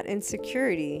 and that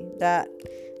insecurity, that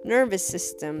nervous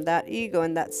system, that ego,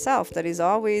 and that self that is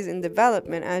always in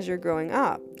development as you're growing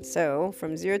up. So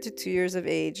from 0 to 2 years of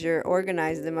age, you're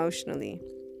organized emotionally.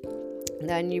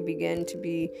 Then you begin to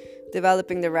be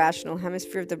developing the rational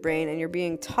hemisphere of the brain, and you're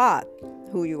being taught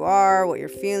who you are, what you're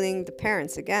feeling, the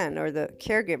parents again, or the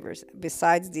caregivers,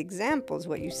 besides the examples,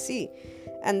 what you see.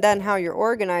 And then how you're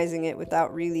organizing it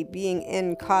without really being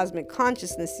in cosmic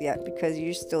consciousness yet, because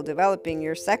you're still developing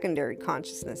your secondary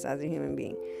consciousness as a human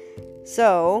being.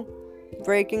 So,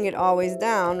 breaking it always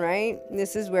down, right?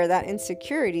 This is where that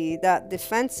insecurity, that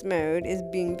defense mode is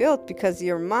being built, because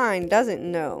your mind doesn't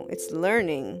know. It's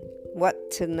learning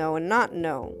what to know and not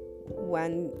know.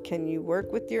 When can you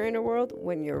work with your inner world?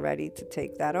 When you're ready to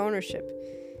take that ownership.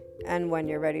 And when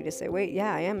you're ready to say, wait,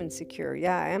 yeah, I am insecure.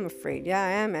 Yeah, I am afraid. Yeah,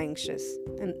 I am anxious.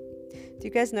 And do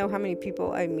you guys know how many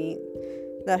people I meet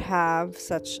that have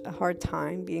such a hard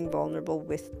time being vulnerable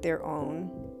with their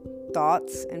own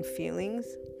thoughts and feelings?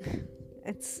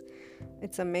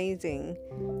 It's amazing.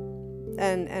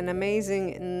 And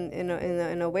amazing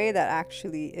in a way that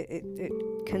actually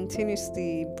it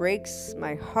continuously breaks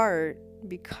my heart,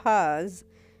 because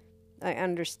I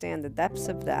understand the depths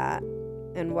of that.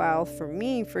 And while for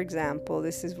me, for example,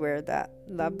 this is where that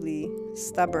lovely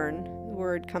stubborn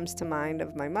word comes to mind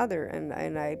of my mother, and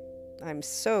I'm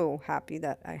so happy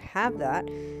that I have that.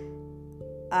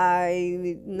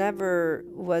 I never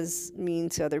was mean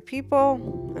to other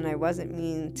people, and I wasn't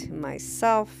mean to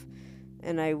myself,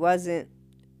 and I wasn't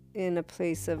in a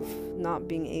place of not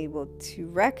being able to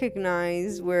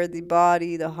recognize where the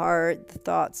body, the heart, the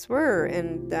thoughts were.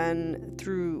 And then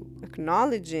through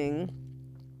acknowledging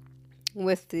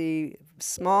with the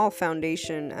small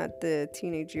foundation at the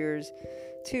teenage years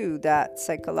too, that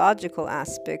psychological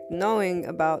aspect, knowing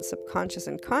about subconscious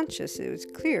and conscious, it was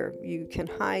clear you can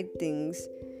hide things,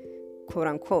 quote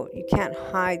unquote. You can't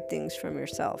hide things from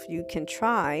yourself. You can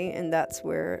try, and that's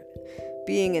where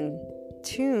being in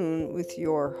tune with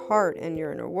your heart and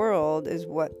your inner world is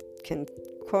what can,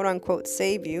 quote unquote,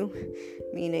 save you,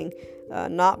 meaning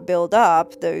not build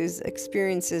up those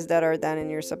experiences that are then in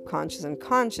your subconscious and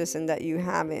conscious, and that you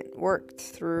haven't worked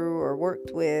through or worked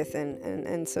with.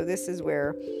 And so this is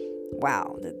where,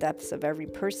 wow, the depths of every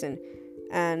person.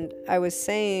 And I was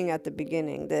saying at the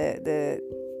beginning, the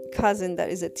cousin that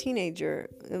is a teenager,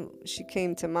 she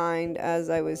came to mind as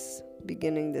I was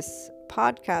beginning this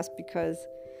podcast, because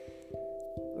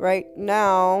right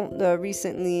now,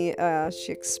 recently,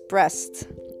 she expressed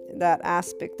that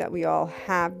aspect that we all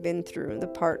have been through, the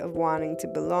part of wanting to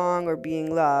belong or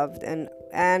being loved,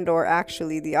 and or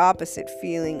actually the opposite,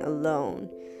 feeling alone.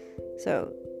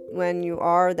 So when you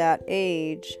are that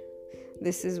age,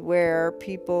 this is where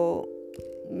people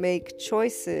make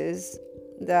choices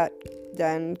that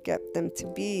then get them to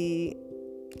be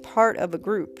part of a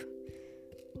group,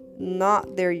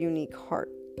 not their unique heart.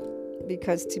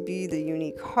 Because to be the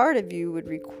unique heart of you would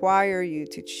require you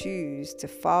to choose to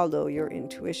follow your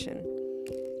intuition.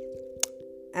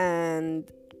 And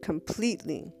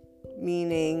completely,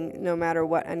 meaning no matter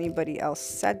what anybody else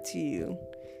said to you,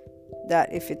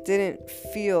 that if it didn't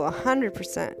feel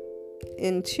 100%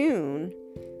 in tune,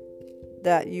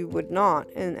 that you would not.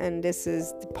 And this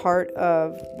is the part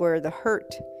of where the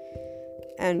hurt,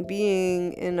 and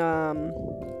being in a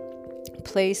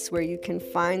place where you can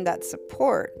find that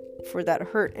support for that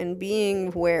hurt, and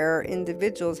being where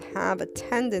individuals have a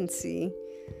tendency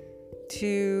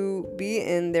to be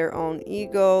in their own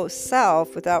ego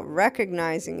self without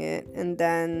recognizing it, and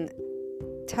then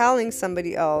telling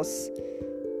somebody else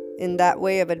in that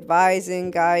way of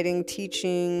advising, guiding,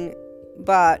 teaching,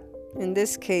 but in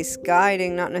this case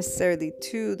guiding not necessarily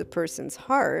to the person's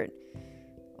heart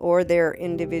or their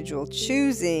individual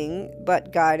choosing,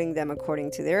 but guiding them according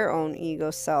to their own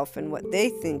ego self and what they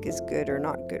think is good or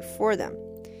not good for them.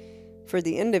 For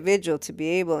the individual to be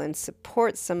able and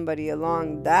support somebody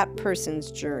along that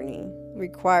person's journey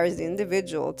requires the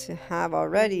individual to have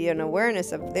already an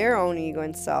awareness of their own ego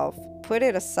and self, put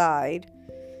it aside,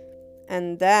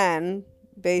 and then,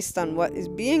 based on what is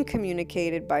being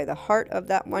communicated by the heart of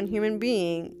that one human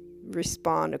being,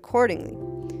 respond accordingly.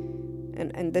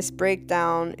 And this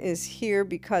breakdown is here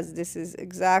because this is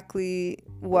exactly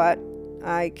what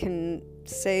I can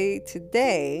say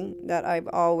today that I've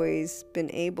always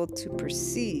been able to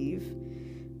perceive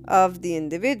of the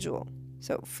individual.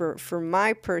 So for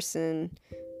my person,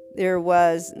 there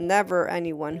was never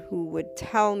anyone who would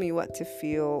tell me what to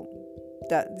feel.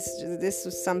 That this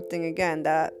was something, again,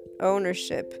 that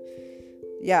ownership,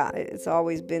 yeah, it's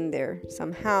always been there.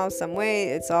 Somehow, some way,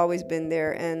 it's always been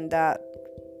there. And that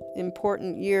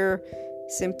important year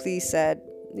simply said,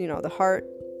 the heart,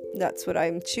 that's what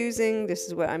I'm choosing. This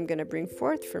is what I'm going to bring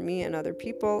forth for me and other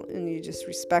people. And you just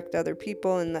respect other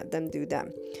people and let them do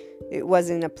them. It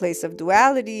wasn't a place of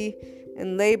duality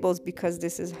and labels, because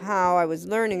this is how I was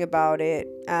learning about it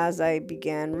as I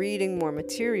began reading more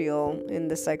material in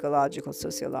the psychological,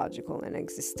 sociological, and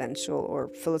existential or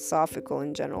philosophical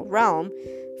in general realm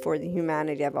for the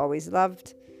humanity. I've always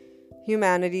loved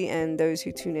humanity, and those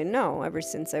who tune in know. Ever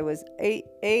since I was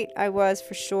eight, I was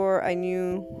for sure. I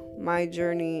knew my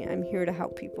journey. I'm here to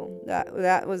help people.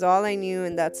 That was all I knew,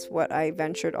 and that's what I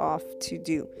ventured off to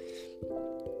do.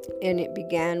 And it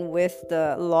began with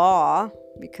the law,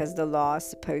 because the law is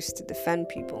supposed to defend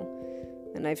people.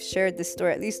 And I've shared this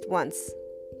story at least once,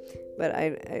 but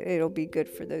it'll be good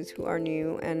for those who are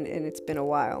new, and it's been a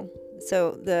while.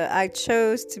 So I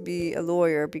chose to be a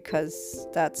lawyer because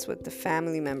that's what the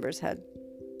family members had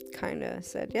kind of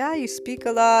said. Yeah, you speak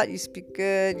a lot, you speak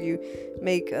good, you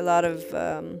make a lot of,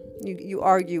 you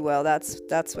argue well.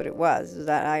 That's what it was,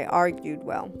 that I argued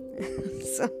well.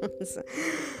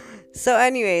 So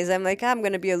anyways, I'm like, I'm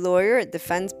going to be a lawyer. It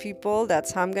defends people.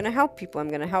 That's how I'm going to help people. I'm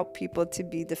going to help people to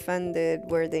be defended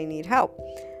where they need help.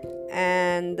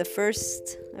 And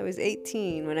I was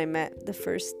 18 when I met the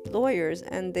first lawyers,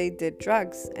 and they did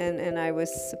drugs. And I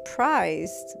was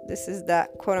surprised. This is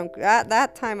that quote unquote, at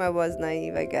that time I was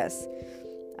naive, I guess.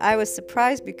 I was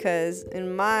surprised because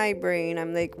in my brain,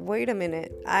 I'm like, wait a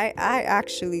minute. I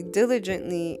actually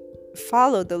diligently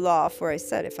followed the law, for I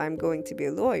said, if I'm going to be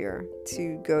a lawyer,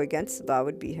 to go against the law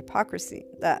would be hypocrisy.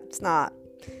 That's not.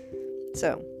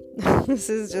 So this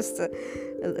is just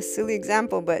a silly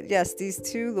example, but yes, these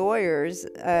two lawyers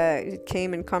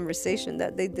came in conversation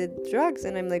that they did drugs,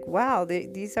 and I'm like, wow,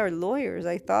 these are lawyers.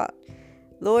 I thought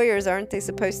lawyers, aren't they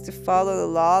supposed to follow the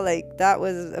law? Like, that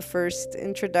was a first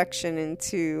introduction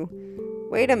into,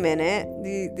 wait a minute,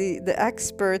 the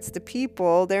experts, the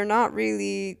people, they're not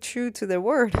really true to their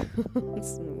word. It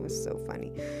was so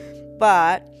funny.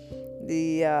 But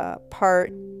the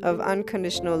part of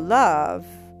unconditional love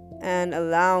and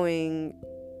allowing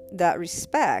that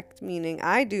respect, meaning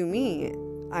I do me,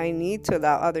 I need to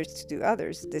allow others to do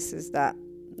others. This is that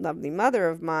lovely mother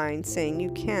of mine saying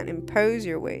you can't impose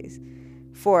your ways.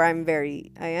 For I am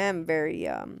very I'm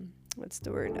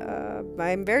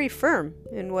very firm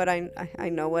in what I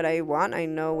know what I want. I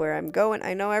know where I'm going.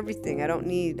 I know everything. I don't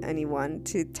need anyone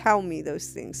to tell me those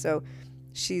things. So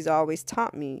she's always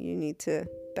taught me, you need to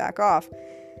back off.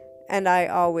 And I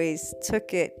always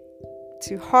took it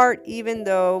to heart, even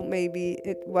though maybe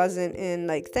it wasn't in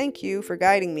like, thank you for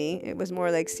guiding me. It was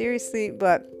more like, seriously.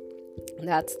 But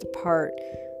that's the part.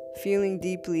 Feeling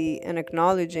deeply and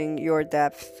acknowledging your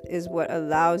depth is what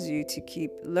allows you to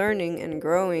keep learning and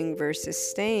growing versus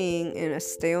staying in a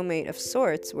stalemate of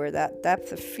sorts, where that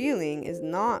depth of feeling is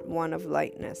not one of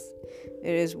lightness.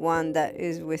 It is one that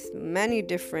is with many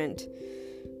different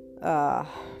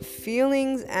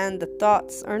feelings, and the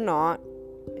thoughts are not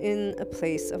in a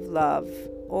place of love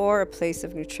or a place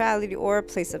of neutrality or a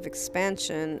place of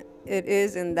expansion. It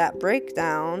is in that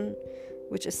breakdown,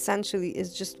 which essentially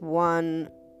is just one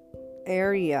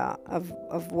area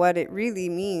of what it really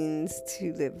means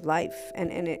to live life,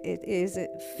 and it is a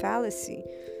fallacy.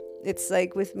 It's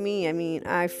like with me, I mean,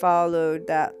 I followed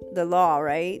the law,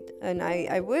 right? And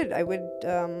I would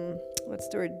what's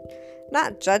the word,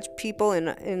 not judge people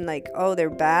in like, oh,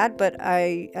 they're bad, but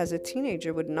I as a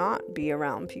teenager would not be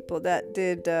around people that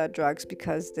did drugs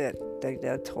because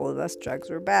they told us drugs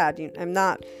were bad. I'm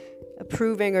not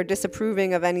approving or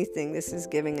disapproving of anything. This is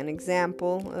giving an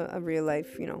example, a real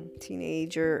life,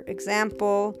 teenager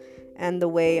example, and the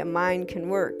way a mind can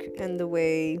work, and the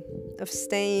way of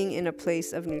staying in a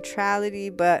place of neutrality,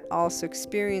 but also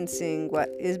experiencing what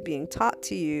is being taught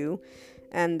to you,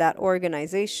 and that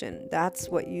organization. That's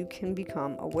what you can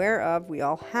become aware of. We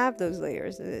all have those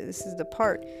layers. This is the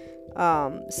part.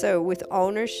 So with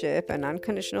ownership and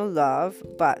unconditional love,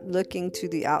 but looking to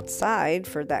the outside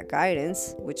for that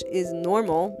guidance, which is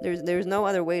normal. There's no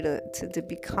other way to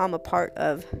become a part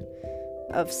of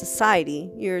society.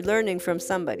 You're learning from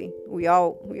somebody. We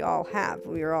all have.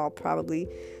 We are all probably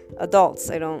adults.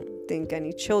 I don't think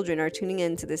any children are tuning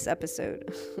into this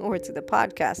episode or to the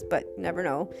podcast, but you never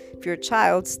know. If you're a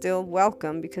child, still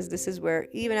welcome, because this is where,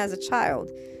 even as a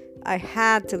child, I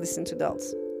had to listen to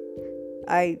adults.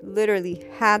 I literally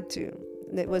had to.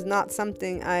 It was not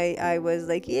something I was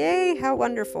like, yay, how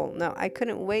wonderful. No, I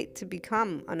couldn't wait to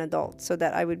become an adult so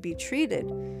that I would be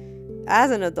treated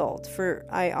as an adult, for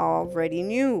I already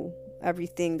knew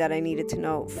everything that I needed to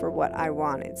know for what I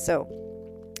wanted. So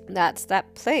that's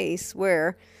that place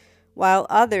where, while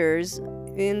others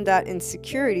in that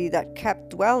insecurity that kept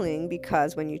dwelling,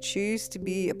 because when you choose to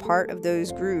be a part of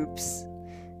those groups,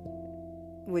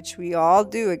 which we all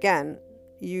do, again,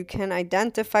 you can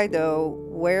identify though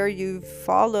where you've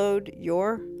followed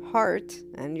your heart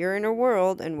and your inner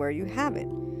world and where you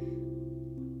haven't.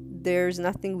 There's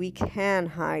nothing we can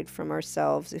hide from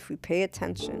ourselves if we pay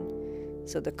attention.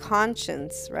 So the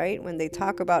conscience, right? When they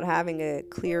talk about having a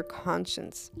clear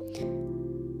conscience,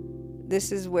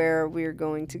 this is where we're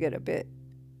going to get a bit,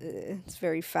 it's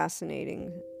very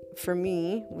fascinating. For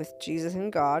me, with Jesus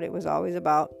and God, it was always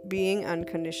about being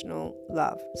unconditional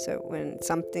love. So when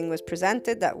something was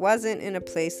presented that wasn't in a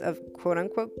place of quote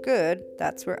unquote good,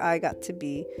 that's where I got to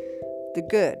be the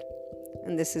good.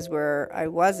 And this is where I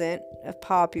wasn't a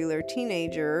popular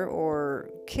teenager or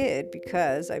kid,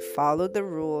 because I followed the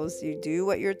rules. You do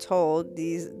what you're told.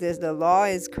 The law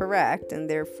is correct, and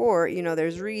therefore,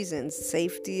 there's reasons.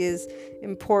 Safety is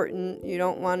important. You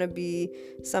don't want to be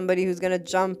somebody who's going to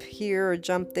jump here or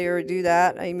jump there or do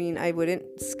that. I mean, I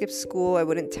wouldn't skip school. I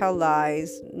wouldn't tell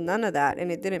lies. None of that.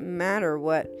 And it didn't matter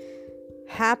what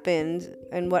happened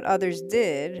and what others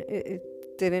did. It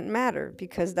didn't matter,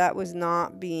 because that was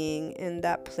not being in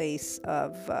that place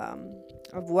of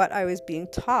what I was being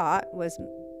taught was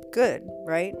good,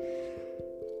 right?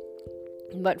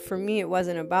 But for me, it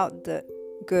wasn't about the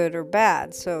good or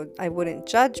bad. So I wouldn't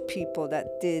judge people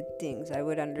that did things. I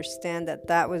would understand that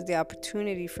that was the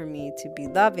opportunity for me to be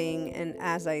loving. And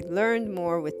as I learned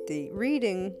more with the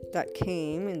reading that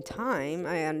came in time,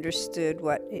 I understood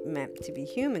what it meant to be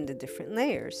human, the different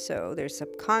layers. So there's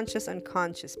subconscious,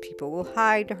 unconscious. People will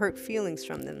hide hurt feelings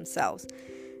from themselves,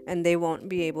 and they won't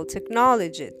be able to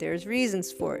acknowledge it. There's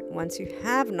reasons for it. Once you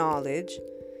have knowledge,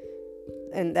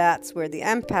 and that's where the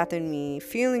empath in me,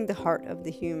 feeling the heart of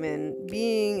the human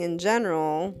being in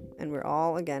general, and we're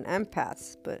all, again,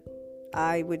 empaths, but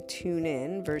I would tune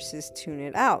in versus tune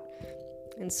it out.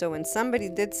 And so when somebody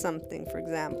did something, for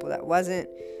example, that wasn't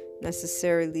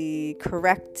necessarily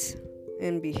correct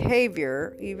in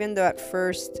behavior, even though at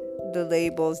first the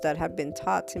labels that had been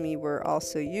taught to me were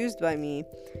also used by me,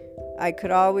 I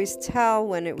could always tell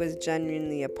when it was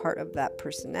genuinely a part of that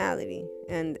personality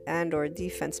and or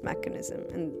defense mechanism.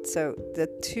 And so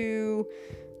the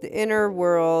inner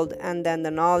world and then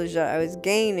the knowledge that I was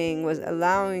gaining was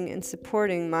allowing and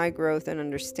supporting my growth and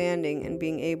understanding, and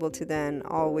being able to then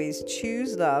always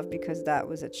choose love, because that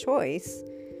was a choice,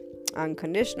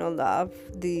 unconditional love.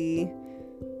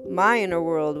 My inner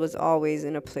world was always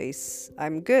in a place,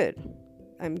 I'm good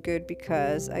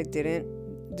because I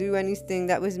didn't do anything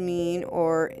that was mean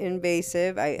or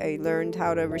invasive. I learned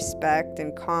how to respect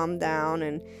and calm down,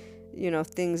 and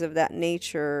things of that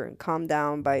nature. Calm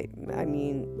down by,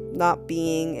 not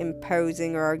being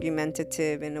imposing or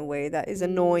argumentative in a way that is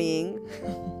annoying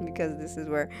because this is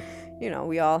where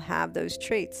we all have those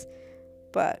traits.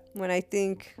 But when I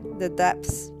think the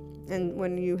depths, and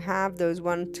when you have those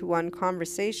one-to-one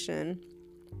conversation,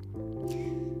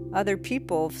 other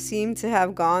people seem to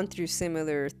have gone through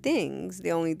similar things.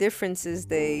 The only difference is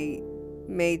they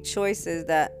made choices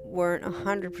that weren't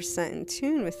 100% in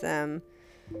tune with them,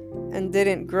 and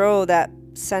didn't grow that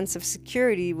sense of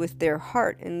security with their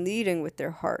heart and leading with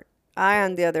their heart. I,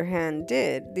 on the other hand,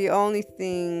 did. The only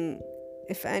thing,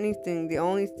 if anything,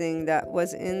 that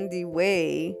was in the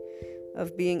way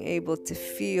of being able to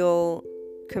feel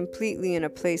completely in a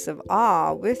place of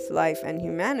awe with life and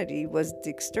humanity was the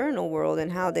external world,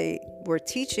 and how they were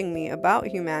teaching me about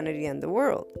humanity and the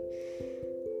world.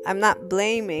 I'm not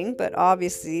blaming, but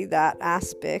obviously that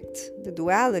aspect, the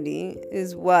duality,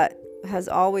 is what has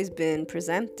always been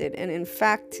presented. And in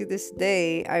fact, to this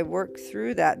day, I work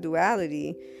through that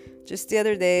duality. Just the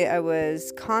other day, I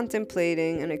was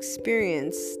contemplating an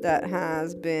experience that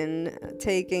has been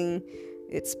taking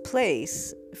its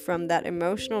place from that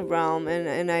emotional realm,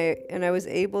 and I was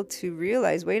able to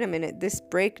realize, wait a minute, this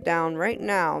breakdown right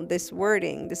now, this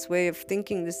wording, this way of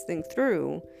thinking this thing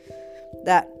through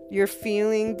that you're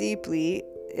feeling deeply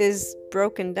is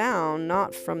broken down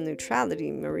not from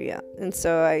neutrality, Maria. And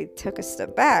so I took a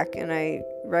step back and I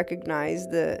recognized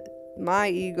my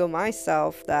ego,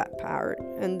 myself, that part,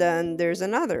 and then there's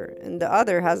another, and the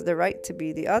other has the right to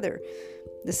be the other.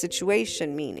 The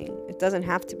situation, meaning it doesn't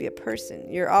have to be a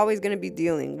person. You're always going to be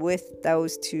dealing with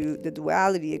those two. The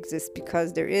duality exists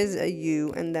because there is a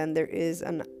you and then there is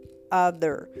an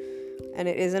other, and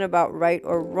it isn't about right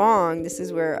or wrong. This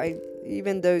is where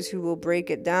even those who will break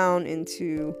it down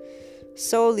into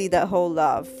solely that whole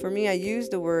love. For me, I use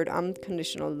the word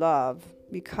unconditional love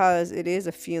because it is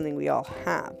a feeling we all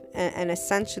have, and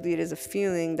essentially it is a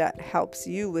feeling that helps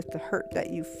you with the hurt that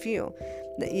you feel.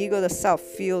 The ego, the self,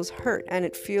 feels hurt, and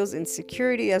it feels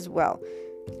insecurity as well.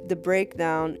 The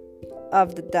breakdown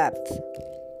of the depth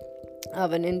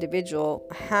of an individual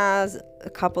has a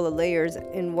couple of layers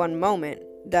in one moment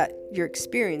that you're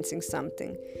experiencing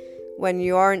something. When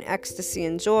you are in ecstasy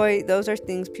and joy, those are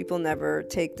things people never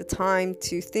take the time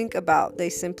to think about. They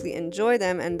simply enjoy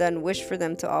them and then wish for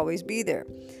them to always be there.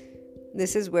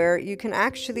 This is where you can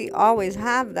actually always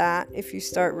have that if you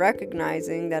start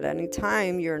recognizing that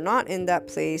anytime you're not in that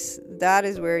place, that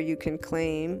is where you can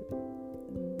claim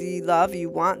the love you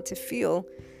want to feel.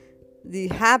 The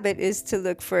habit is to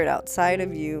look for it outside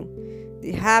of you.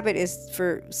 The habit is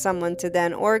for someone to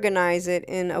then organize it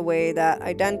in a way that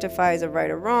identifies a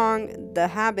right or wrong. The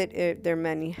habit, there are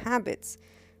many habits,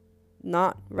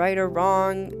 not right or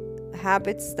wrong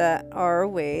habits that are a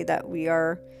way that we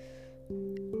are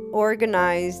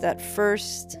organized at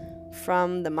first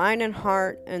from the mind and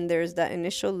heart, and there's that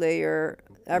initial layer.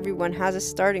 Everyone has a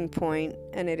starting point,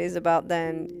 and it is about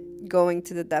then going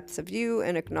to the depths of you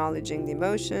and acknowledging the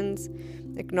emotions,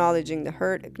 acknowledging the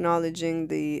hurt, acknowledging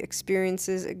the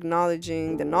experiences,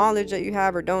 acknowledging the knowledge that you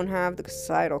have or don't have, the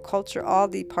societal culture, all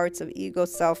the parts of ego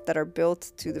self that are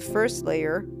built to the first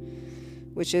layer,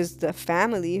 which is the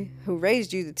family who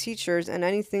raised you, the teachers, and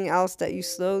anything else that you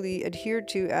slowly adhered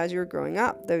to as you're growing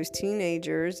up. Those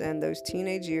teenagers and those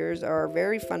teenage years are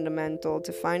very fundamental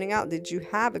to finding out, did you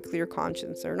have a clear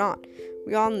conscience or not?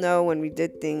 We all know when we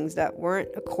did things that weren't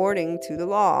according to the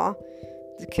law.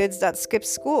 The kids that skipped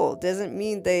school doesn't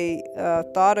mean they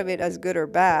thought of it as good or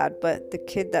bad, but the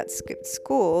kid that skipped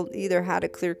school either had a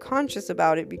clear conscience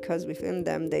about it because within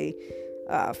them they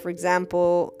for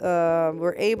example,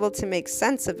 were able to make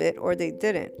sense of it, or they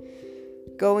didn't.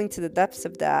 Going to the depths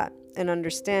of that and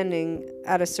understanding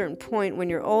at a certain point when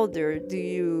you're older, do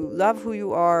you love who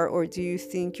you are, or do you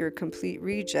think you're a complete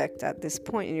reject at this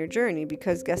point in your journey?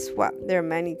 Because guess what? There are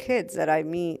many kids that I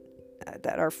meet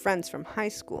that are friends from high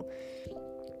school,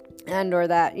 and or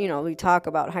that, we talk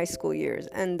about high school years,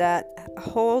 and that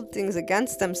hold things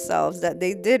against themselves that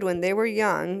they did when they were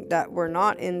young that were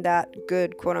not in that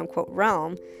good quote-unquote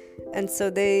realm, and so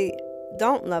they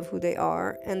don't love who they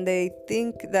are, and they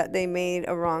think that they made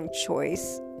a wrong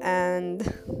choice, and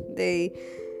they,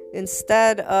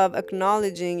 instead of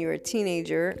acknowledging you're a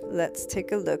teenager, let's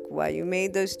take a look why you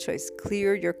made those choices.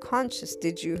 Clear your conscience.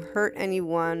 Did you hurt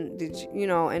anyone? Did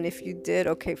you, and if you did,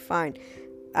 okay, fine.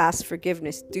 Ask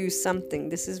forgiveness, do something.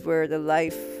 This is where the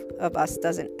life of us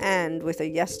doesn't end with a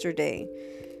yesterday.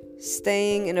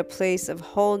 Staying in a place of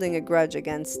holding a grudge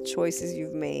against choices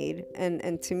you've made.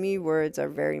 And to me, words are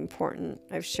very important.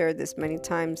 I've shared this many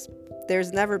times.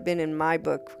 There's never been in my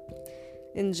book,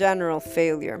 in general,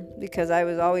 failure, because I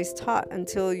was always taught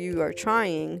until you are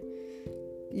trying,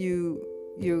 you're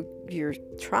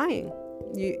trying.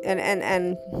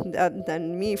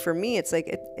 For me, it's like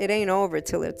it ain't over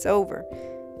till it's over.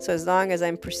 So as long as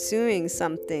I'm pursuing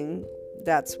something,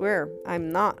 that's where I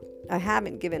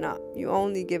haven't given up. You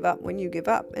only give up when you give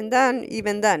up. And then,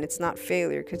 even then, it's not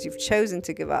failure because you've chosen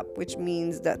to give up, which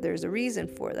means that there's a reason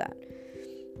for that.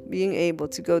 Being able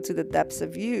to go to the depths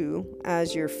of you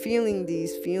as you're feeling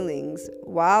these feelings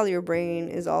while your brain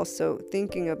is also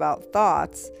thinking about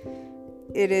thoughts,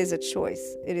 it is a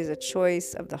choice. It is a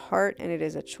choice of the heart, and it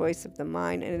is a choice of the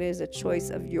mind, and it is a choice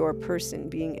of your person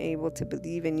being able to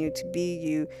believe in you, to be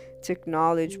you, to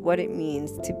acknowledge what it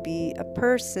means to be a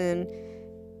person.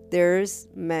 There are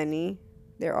many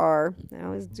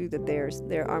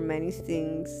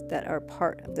things that are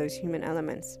part of those human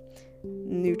elements.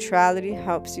 Neutrality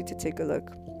helps you to take a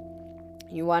look.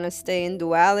 You want to stay in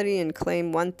duality and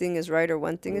claim one thing is right or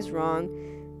one thing is wrong.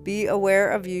 Be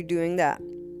aware of you doing that.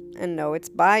 And know it's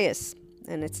bias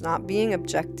and it's not being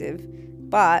objective,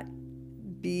 but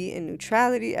Be in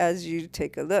neutrality as you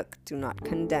take a look. Do not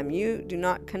condemn you. Do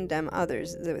not condemn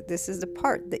others. This is the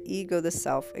part. The ego, the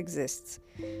self exists.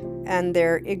 And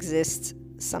there exists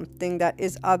something that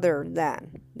is other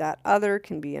than. That other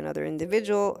can be another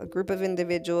individual, a group of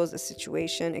individuals, a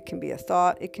situation. It can be a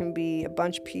thought. It can be a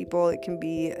bunch of people. It can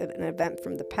be an event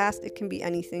from the past. It can be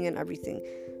anything and everything.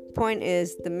 Point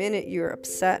is, the minute you're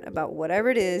upset about whatever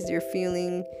it is you're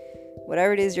feeling,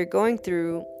 whatever it is you're going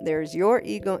through, there's your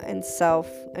ego and self,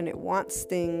 and it wants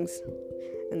things.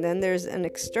 And then there's an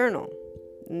external.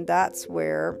 And that's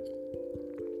where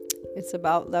it's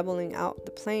about leveling out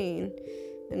the plane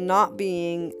and not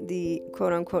being the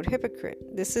quote-unquote hypocrite.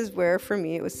 This is where, for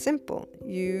me, it was simple.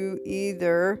 You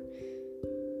either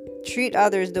treat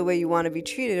others the way you want to be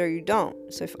treated or you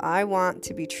don't. So if I want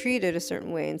to be treated a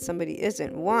certain way and somebody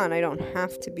isn't, one, I don't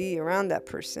have to be around that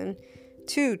person.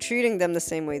 Two, treating them the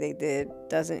same way they did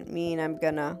doesn't mean I'm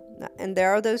gonna... And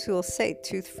there are those who will say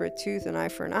tooth for a tooth, an eye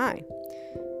for an eye.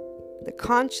 The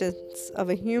conscience of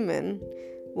a human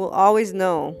will always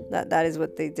know that that is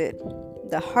what they did.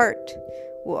 The heart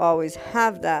will always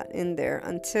have that in there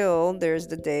until there's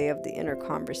the day of the inner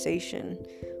conversation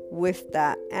with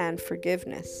that and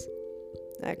forgiveness.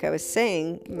 Like I was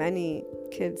saying, many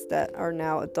kids that are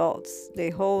now adults,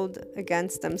 they hold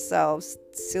against themselves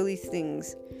silly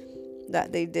things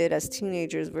that they did as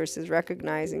teenagers versus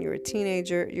recognizing you're a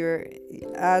teenager, you're,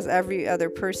 as every other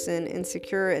person,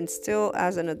 insecure, and still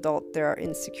as an adult there are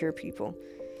insecure people.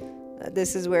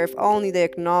 This is where if only they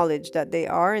acknowledge that they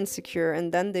are insecure,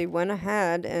 and then they went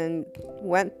ahead and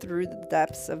went through the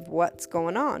depths of what's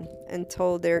going on and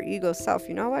told their ego self,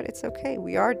 you know what, it's okay,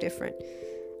 we are different,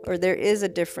 or there is a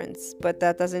difference, but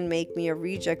that doesn't make me a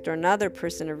reject or another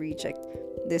person a reject.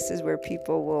 This is where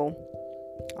people will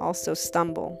also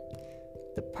stumble.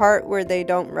 The part where they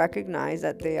don't recognize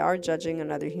that they are judging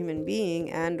another human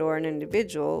being and or an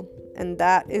individual, and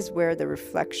that is where the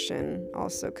reflection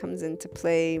also comes into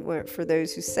play, where, for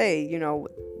those who say, you know,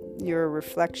 you're a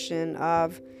reflection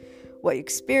of what you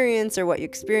experience, or what you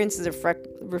experience is a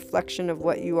reflection of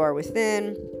what you are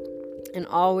within, and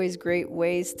always great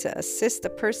ways to assist a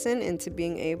person into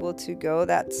being able to go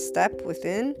that step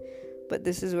within. But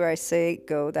this is where I say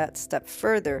go that step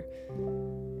further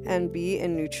and be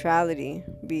in neutrality,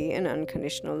 be in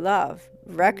unconditional love.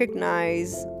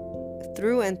 Recognize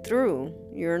through and through,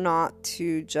 you're not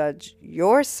to judge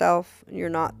yourself, you're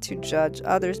not to judge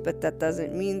others, but that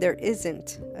doesn't mean there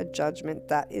isn't a judgment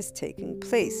that is taking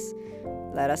place.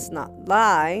 Let us not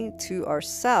lie to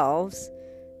ourselves,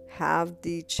 have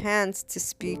the chance to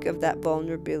speak of that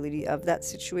vulnerability of that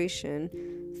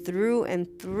situation through and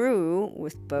through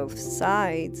with both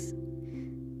sides,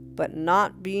 but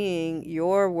not being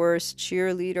your worst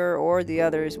cheerleader or the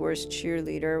other's worst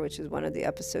cheerleader, which is one of the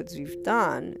episodes we've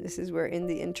done. This is where in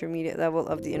the intermediate level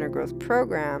of the inner growth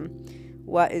program,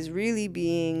 what is really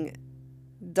being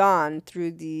done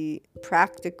through the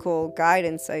practical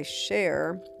guidance I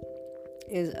share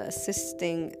is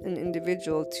assisting an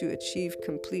individual to achieve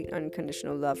complete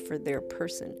unconditional love for their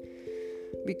person.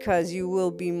 Because you will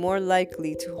be more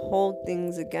likely to hold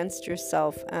things against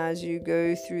yourself as you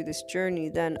go through this journey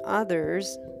than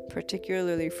others,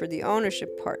 particularly for the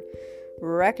ownership part.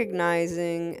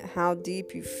 Recognizing how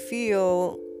deep you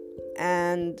feel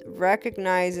and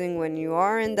recognizing when you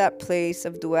are in that place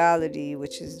of duality,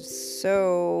 which is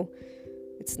so...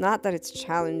 It's not that it's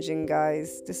challenging,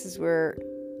 guys. This is where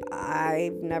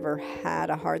I've never had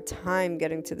a hard time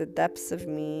getting to the depths of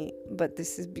me, but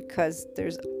this is because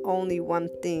there's only one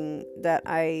thing that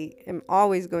I am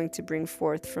always going to bring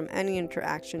forth from any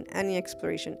interaction, any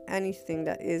exploration, anything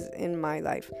that is in my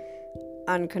life.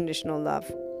 Unconditional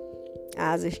love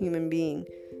as a human being.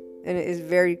 And it is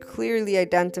very clearly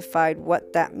identified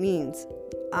what that means.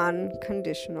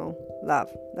 Unconditional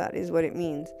love. That is what it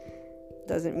means.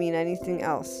 Doesn't mean anything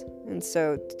else. And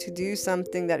so to do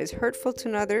something that is hurtful to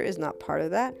another is not part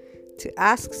of that. To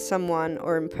ask someone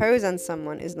or impose on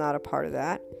someone is not a part of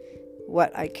that.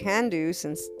 What I can do,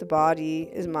 since the body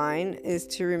is mine, is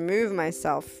to remove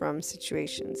myself from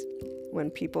situations. When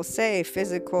people say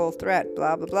physical threat,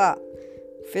 blah, blah, blah.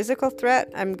 Physical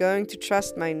threat, I'm going to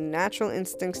trust my natural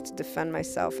instincts to defend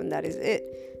myself, and that is it.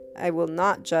 I will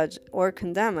not judge or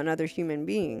condemn another human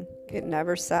being. It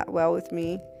never sat well with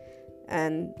me,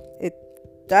 and it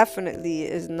definitely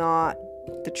is not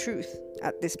the truth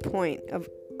at this point of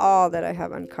all that I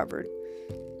have uncovered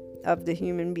of the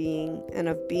human being and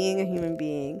of being a human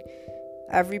being.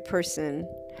 Every person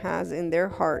has in their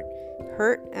heart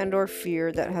hurt and or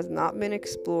fear that has not been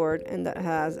explored, and that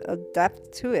has a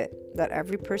depth to it that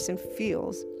every person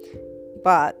feels,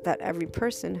 but that every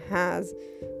person has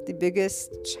The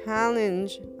biggest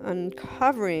challenge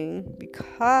uncovering,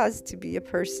 because to be a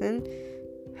person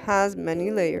has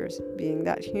many layers, being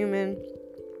that human.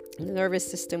 The nervous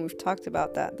system, we've talked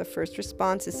about that. The first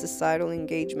response is societal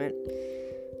engagement.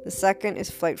 The second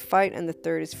is flight fight, and the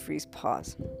third is freeze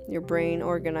pause. Your brain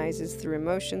organizes through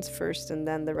emotions first, and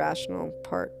then the rational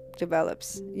part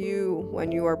develops. You,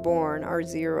 when you are born, are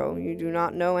zero. You do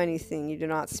not know anything. You do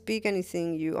not speak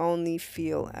anything. You only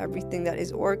feel. Everything that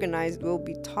is organized will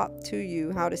be taught to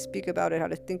you, how to speak about it, how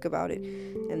to think about it.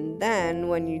 And then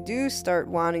when you do start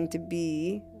wanting to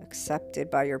be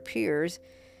accepted by your peers,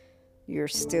 you're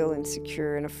still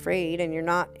insecure and afraid, and you're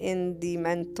not in the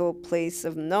mental place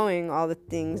of knowing all the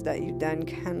things that you then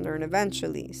can learn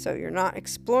eventually. So you're not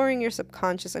exploring your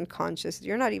subconscious and conscious.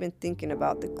 You're not even thinking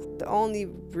about the only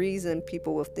reason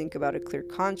people will think about a clear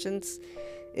conscience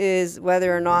is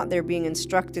whether or not they're being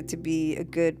instructed to be a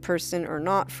good person or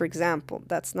not. For example,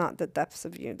 that's not the depths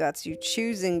of you. That's you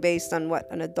choosing based on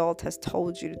what an adult has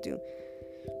told you to do.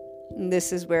 And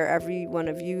this is where every one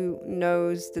of you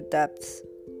knows the depths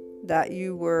that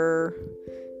you were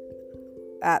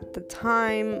at the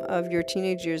time of your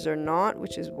teenage years or not,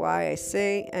 which is why I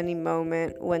say any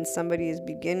moment when somebody is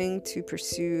beginning to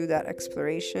pursue that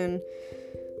exploration,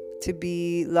 to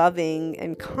be loving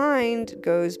and kind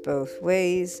goes both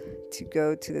ways. To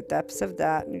go to the depths of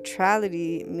that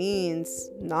neutrality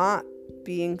means not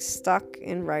being stuck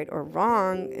in right or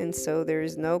wrong, and so there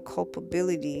is no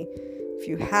culpability. If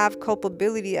you have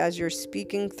culpability as you're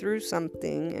speaking through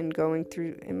something and going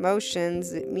through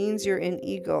emotions, it means you're in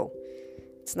ego.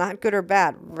 It's not good or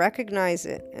bad. Recognize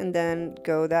it and then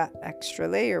go that extra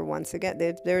layer. Once again,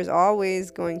 there's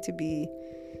always going to be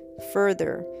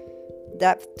further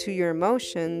depth to your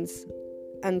emotions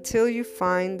until you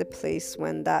find the place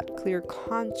when that clear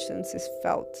conscience is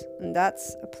felt. And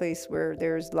that's a place where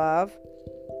there's love.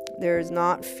 There's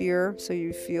not fear, so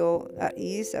you feel at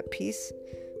ease, at peace.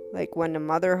 Like when a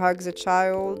mother hugs a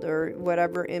child, or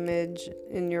whatever image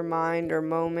in your mind or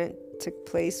moment took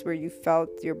place where you felt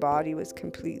your body was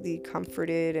completely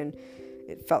comforted and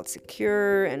it felt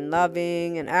secure and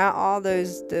loving, and all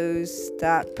those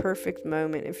that perfect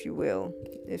moment, if you will,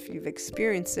 if you've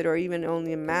experienced it or even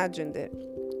only imagined it.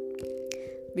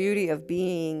 Beauty of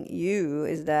being you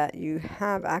is that you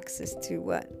have access to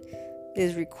what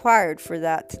is required for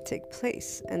that to take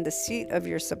place. And the seat of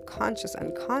your subconscious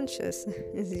unconscious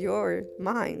is your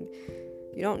mind.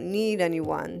 You don't need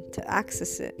anyone to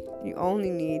access it. You only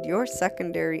need your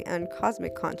secondary and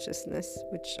cosmic consciousness,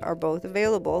 which are both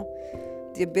available.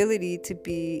 The ability to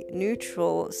be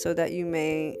neutral so that you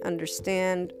may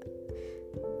understand,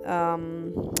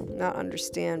 not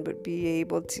understand, but be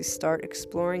able to start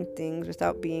exploring things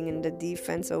without being in the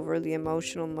defense, overly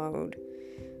emotional mode.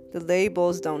 The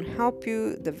labels don't help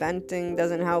you. The venting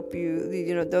doesn't help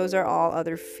you. Those are all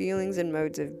other feelings and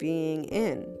modes of being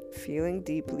in. Feeling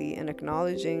deeply and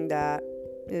acknowledging that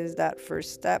is that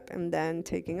first step, and then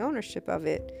taking ownership of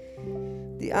it.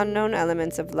 The unknown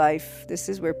elements of life. This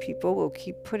is where people will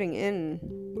keep putting in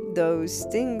those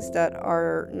things that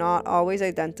are not always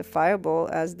identifiable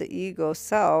as the ego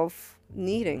self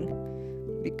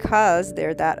needing, because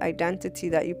they're that identity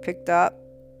that you picked up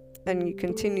and you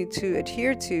continue to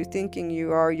adhere to, thinking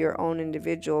you are your own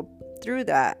individual through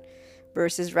that,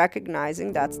 versus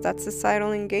recognizing that's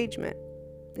societal engagement.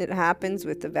 It happens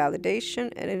with the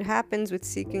validation, and it happens with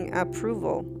seeking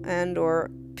approval and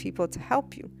or people to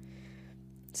help you.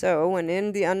 So when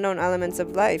in the unknown elements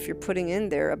of life, you're putting in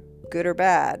there a good or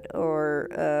bad, or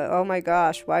oh my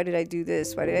gosh, why did I do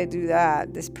this? Why did I do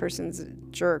that? This person's a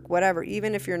jerk, whatever.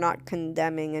 Even if you're not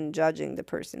condemning and judging the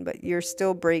person, but you're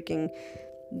still breaking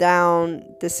down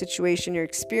the situation you're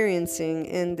experiencing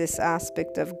in this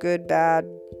aspect of good, bad,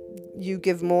 you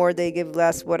give more, they give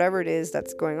less, whatever it is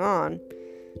that's going on.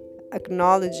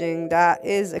 Acknowledging that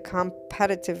is a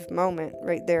competitive moment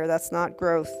right there. That's not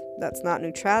growth. That's not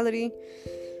neutrality.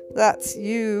 That's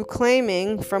you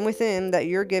claiming from within that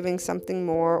you're giving something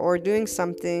more or doing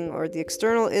something, or the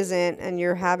external isn't, and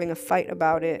you're having a fight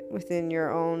about it within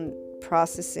your own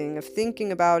processing of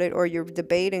thinking about it, or you're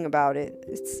debating about it.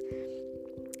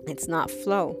 It's not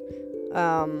flow.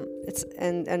 It's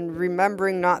and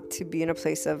remembering not to be in a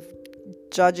place of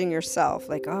judging yourself,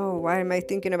 like, oh, why am I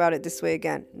thinking about it this way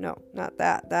again? No, not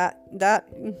that. That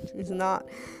is not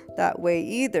that way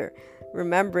either.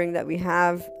 Remembering that we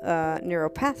have neural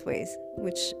pathways,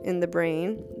 which in the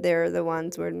brain, they're the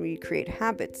ones when we create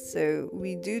habits. So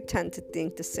we do tend to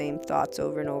think the same thoughts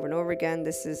over and over and over again.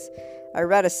 I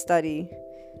read a study,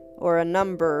 or a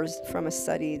numbers from a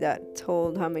study, that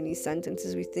told how many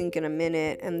sentences we think in a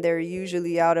minute, and they're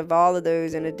usually, out of all of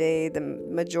those in a day, the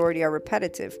majority are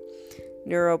repetitive.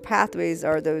 neural pathways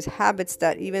are those habits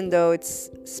that, even though it's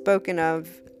spoken of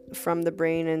from the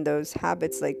brain, and those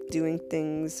habits like doing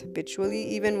things habitually,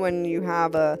 even when you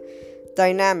have a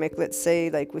dynamic, let's say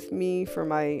like with me for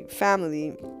my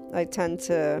family, I tend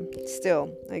to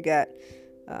still, I get,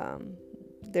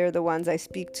 they're the ones I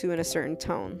speak to in a certain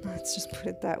tone. Let's just put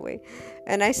it that way.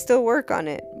 And I still work on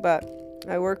it, but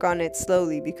I work on it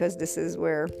slowly, because this is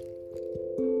where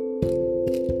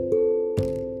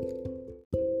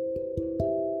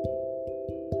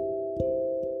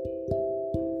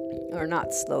or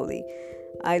not slowly.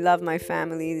 I love my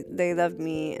family, they love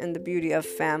me, and the beauty of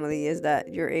family is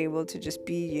that you're able to just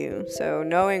be you. So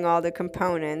knowing all the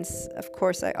components, of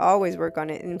course, I always work on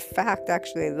it. In fact,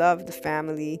 actually, I love the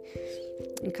family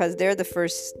because they're the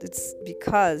first. It's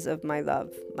because of my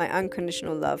love, my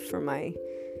unconditional love for my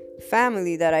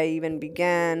family, that I even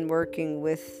began working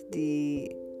with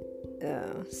the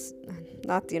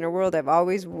not the inner world. I've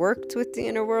always worked with the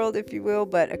inner world, if you will,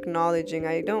 but acknowledging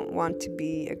I don't want to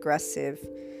be aggressive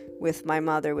with my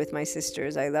mother, with my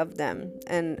sisters. I love them.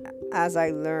 And as I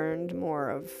learned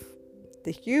more of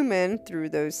the human through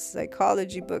those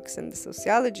psychology books and the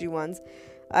sociology ones,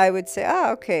 I would say,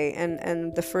 okay.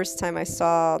 And the first time I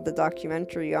saw the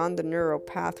documentary on the neural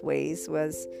pathways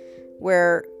was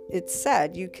where it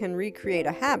said you can recreate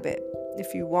a habit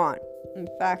if you want. In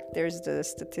fact, there's the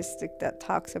statistic that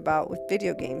talks about with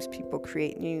video games, people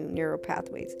create new neural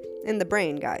pathways in the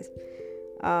brain, guys.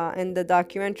 And the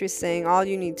documentary is saying all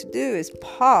you need to do is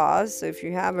pause. So if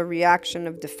you have a reaction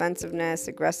of defensiveness,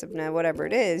 aggressiveness, whatever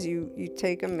it is, you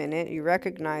take a minute, you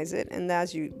recognize it, and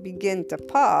as you begin to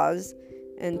pause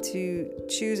and to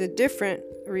choose a different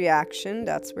reaction,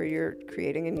 that's where you're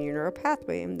creating a new neural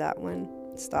pathway, and that one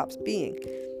stops being.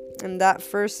 And that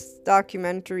first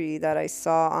documentary that I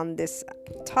saw on this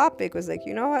topic was like,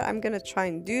 you know what, I'm going to try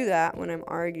and do that when I'm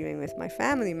arguing with my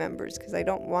family members, because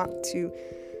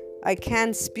I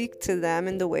can speak to them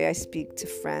in the way I speak to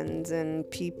friends and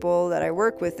people that I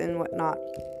work with and whatnot.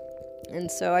 And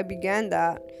so I began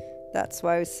that. That's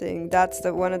why I was saying that's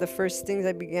one of the first things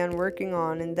I began working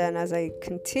on. And then as I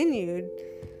continued,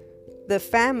 the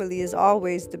family is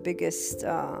always the biggest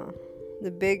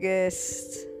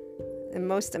and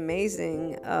most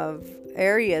amazing of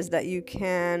areas that you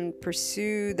can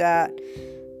pursue that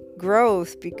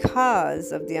growth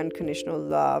because of the unconditional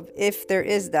love, if there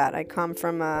is that. I come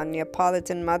from a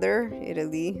Neapolitan mother,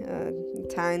 Italy.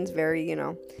 Italians, very,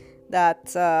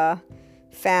 that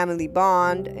family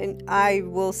bond. And I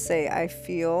will say, I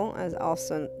feel, as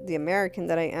also the American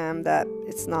that I am, that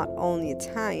it's not only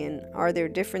Italian. Are there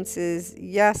differences?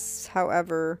 Yes.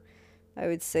 However, I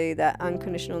would say that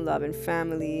unconditional love and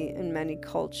family in many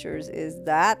cultures is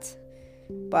that.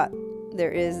 But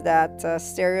there is that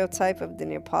stereotype of the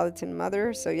Neapolitan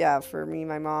mother. So yeah, for me,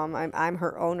 my mom, I'm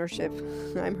her ownership.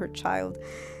 I'm her child.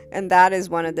 And that is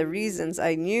one of the reasons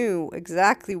I knew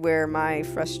exactly where my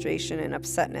frustration and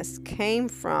upsetness came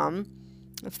from.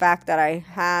 The fact that I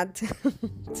had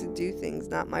to do things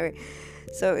not my way.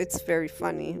 So it's very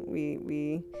funny.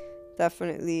 We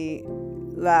definitely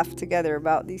laugh together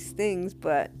about these things,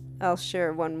 but I'll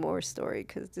share one more story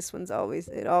because this one's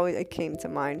it came to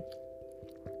mind.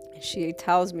 She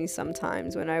tells me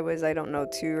sometimes when I was, 2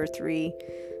 or 3,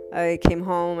 I came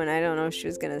home and I don't know, she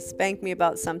was going to spank me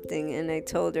about something. And I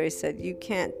told her, I said, you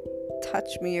can't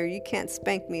touch me or you can't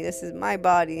spank me. This is my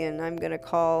body. And I'm going to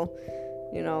call,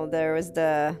 there was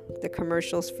the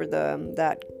commercials for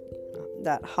that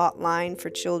hotline for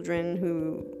children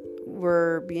who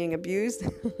were being abused.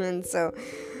 And so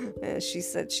she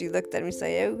said, she looked at me and said,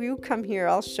 hey, you come here,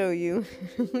 I'll show you.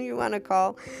 You want to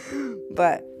call?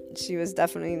 But she was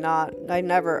definitely not.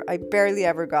 I barely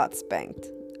ever got spanked,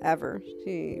 ever.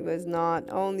 She was not,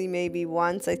 only maybe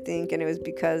once, I think, and it was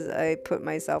because I put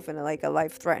myself in a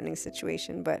life-threatening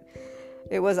situation, but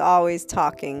it was always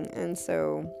talking. And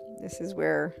so this is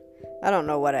where I don't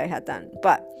know what I had done,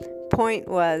 but point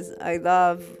was, I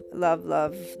love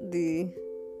the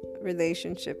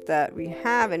relationship that we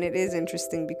have. And it is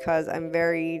interesting because I'm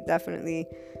very definitely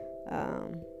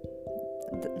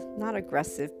not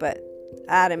aggressive, but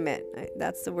adamant.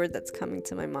 That's the word that's coming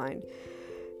to my mind.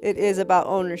 It is about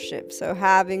ownership. So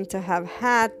having to have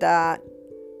had that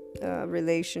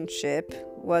relationship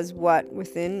was what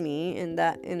within me in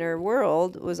that inner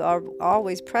world was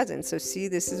always present. So see,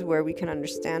 this is where we can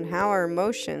understand how our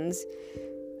emotions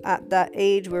at that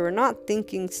age where we're not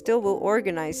thinking still will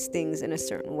organize things in a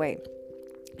certain way.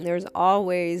 There's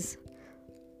always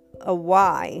a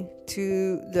why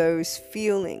to those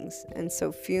feelings. And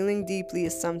so feeling deeply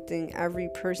is something every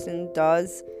person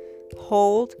does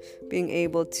hold. Being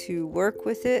able to work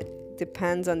with it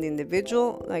depends on the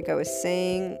individual. Like I was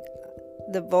saying,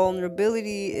 the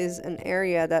vulnerability is an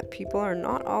area that people are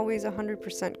not always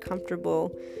 100%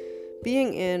 comfortable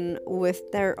being in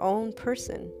with their own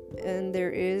person. And there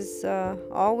is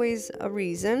always a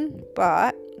reason,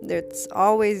 but it's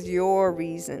always your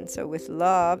reason. So with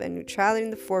love and neutrality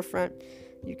in the forefront,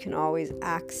 you can always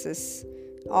access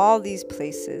all these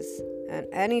places at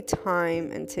any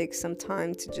time and take some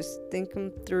time to just think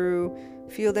them through,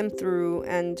 feel them through.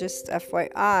 And just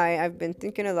FYI, I've been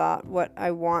thinking a lot what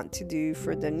I want to do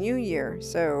for the new year.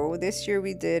 So this year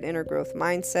we did inner growth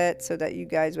mindset so that you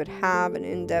guys would have an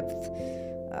in-depth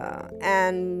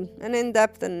and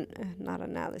not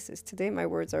analysis. Today my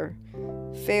words are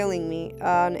failing me.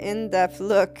 An in-depth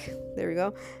look, there we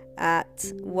go,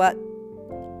 at what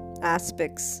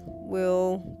aspects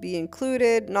will be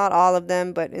included, not all of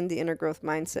them, but in the inner growth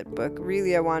mindset book.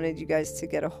 Really, I wanted you guys to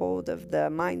get a hold of the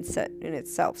mindset in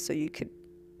itself so you could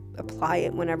apply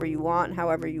it whenever you want,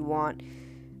 however you want.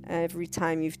 Every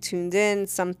time you've tuned in,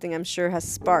 something I'm sure has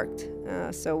sparked.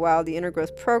 So while the inner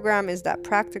growth program is that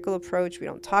practical approach, we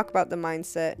don't talk about the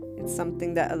mindset. It's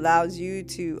something that allows you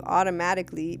to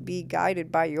automatically be guided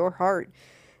by your heart.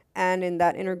 And in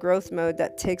that inner growth mode,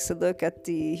 that takes a look at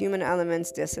the human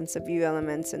elements, the essence of you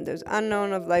elements, and those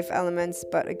unknown of life elements.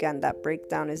 But again, that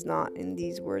breakdown is not in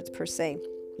these words per se.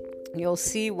 You'll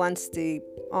see once the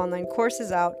online course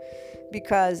is out,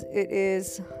 because it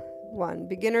is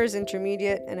beginners,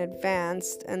 intermediate, and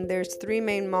advanced, and there's 3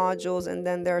 main modules, and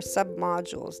then there are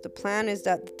sub-modules. The plan is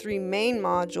that the 3 main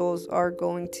modules are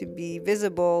going to be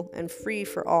visible and free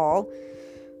for all,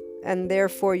 and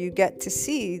therefore you get to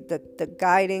see the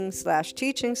guiding /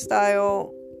 teaching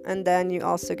style, and then you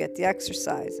also get the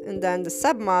exercise. And then the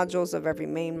sub-modules of every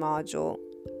main module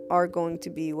are going to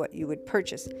be what you would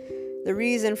purchase. The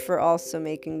reason for also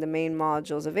making the main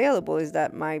modules available is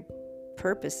that my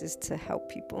purpose is to help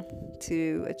people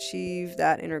to achieve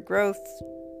that inner growth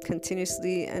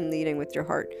continuously and leading with your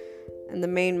heart. And the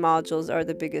main modules are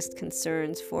the biggest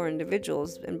concerns for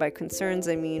individuals. And by concerns,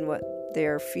 I mean what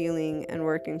they're feeling and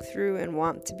working through and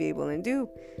want to be able to do.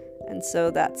 And so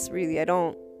that's really,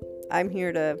 I'm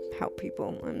here to help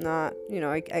people. I'm not,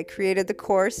 I created the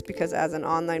course because as an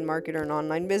online marketer and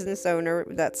online business owner,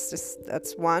 that's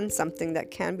something that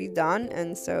can be done.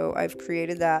 And so I've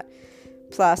created that.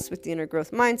 Plus, with the Inner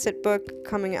Growth Mindset book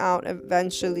coming out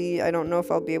eventually, I don't know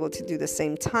if I'll be able to do the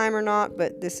same time or not,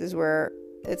 but this is where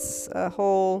it's a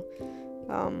whole,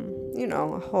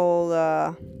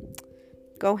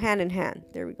 go hand in hand.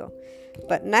 There we go.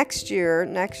 But next year,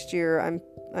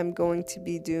 I'm going to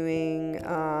be doing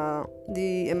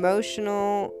the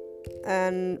emotional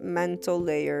and mental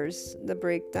layers. The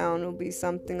breakdown will be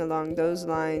something along those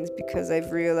lines because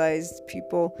I've realized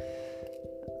people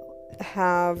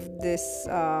have this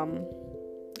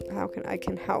I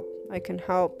can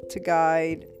help to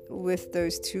guide with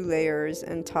those 2 layers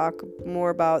and talk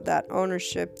more about that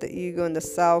ownership, the ego, and the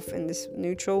self in this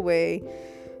neutral way,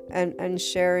 and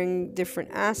sharing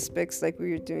different aspects like we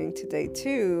were doing today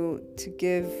too, to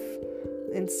give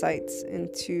insights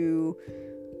into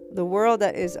the world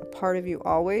that is a part of you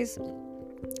always,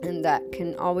 and that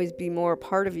can always be more a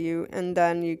part of you. And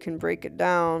then you can break it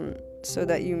down so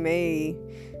that you may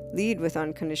lead with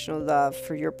unconditional love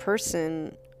for your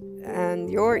person and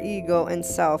your ego and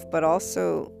self, but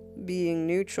also being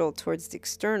neutral towards the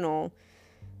external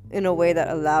in a way that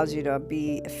allows you to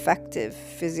be effective,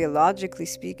 physiologically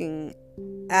speaking,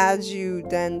 as you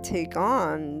then take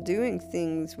on doing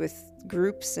things with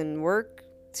groups and work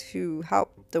to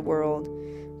help the world,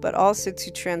 but also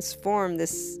to transform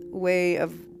this way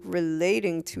of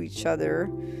relating to each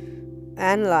other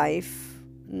and life,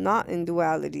 not in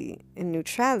duality, in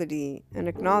neutrality, and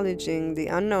acknowledging the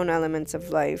unknown elements of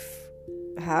life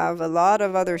have a lot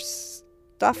of other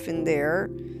stuff in there.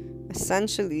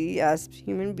 Essentially, as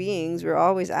human beings, we're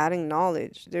always adding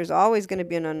knowledge. There's always going to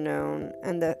be an unknown,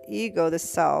 and the ego, the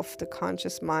self, the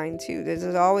conscious mind too,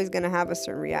 there's always going to have a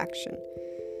certain reaction.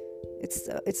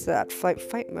 It's that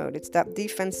fight mode. It's that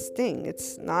defense thing.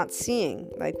 It's not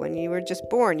seeing. Like when you were just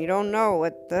born, you don't know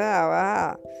what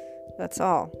that's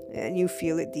all, and you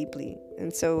feel it deeply.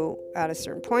 And so at a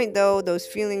certain point, though, those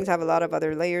feelings have a lot of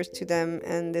other layers to them,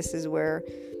 and this is where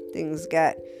things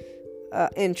get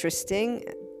interesting.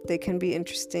 They can be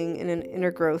interesting in an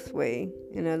inner growth way,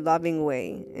 in a loving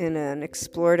way, in an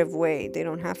explorative way. They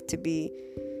don't have to be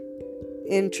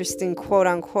interesting, quote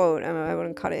unquote. I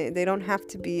wouldn't cut it. They don't have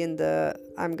to be in the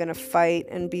I'm gonna fight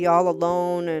and be all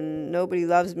alone and nobody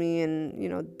loves me, and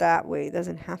that way. It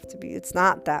doesn't have to be. It's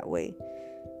not that way.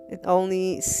 It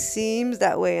only seems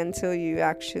that way until you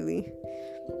actually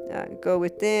go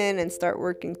within and start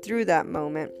working through that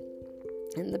moment.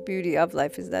 And the beauty of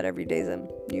life is that every day is a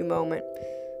new moment.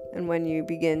 And when you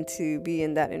begin to be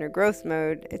in that inner growth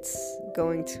mode, it's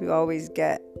going to always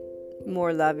get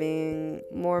more loving,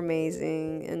 more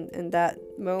amazing, and that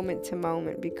moment to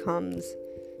moment becomes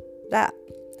that.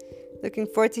 Looking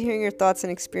forward to hearing your thoughts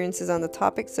and experiences on the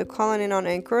topic. So call in on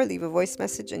Anchor or leave a voice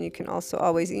message, and you can also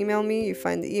always email me. You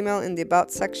find the email in the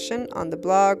About section on the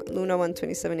blog,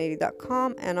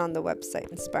 luna12780.com, and on the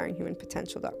website,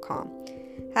 inspiringhumanpotential.com.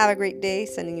 Have a great day.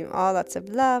 Sending you all lots of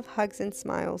love, hugs, and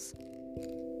smiles.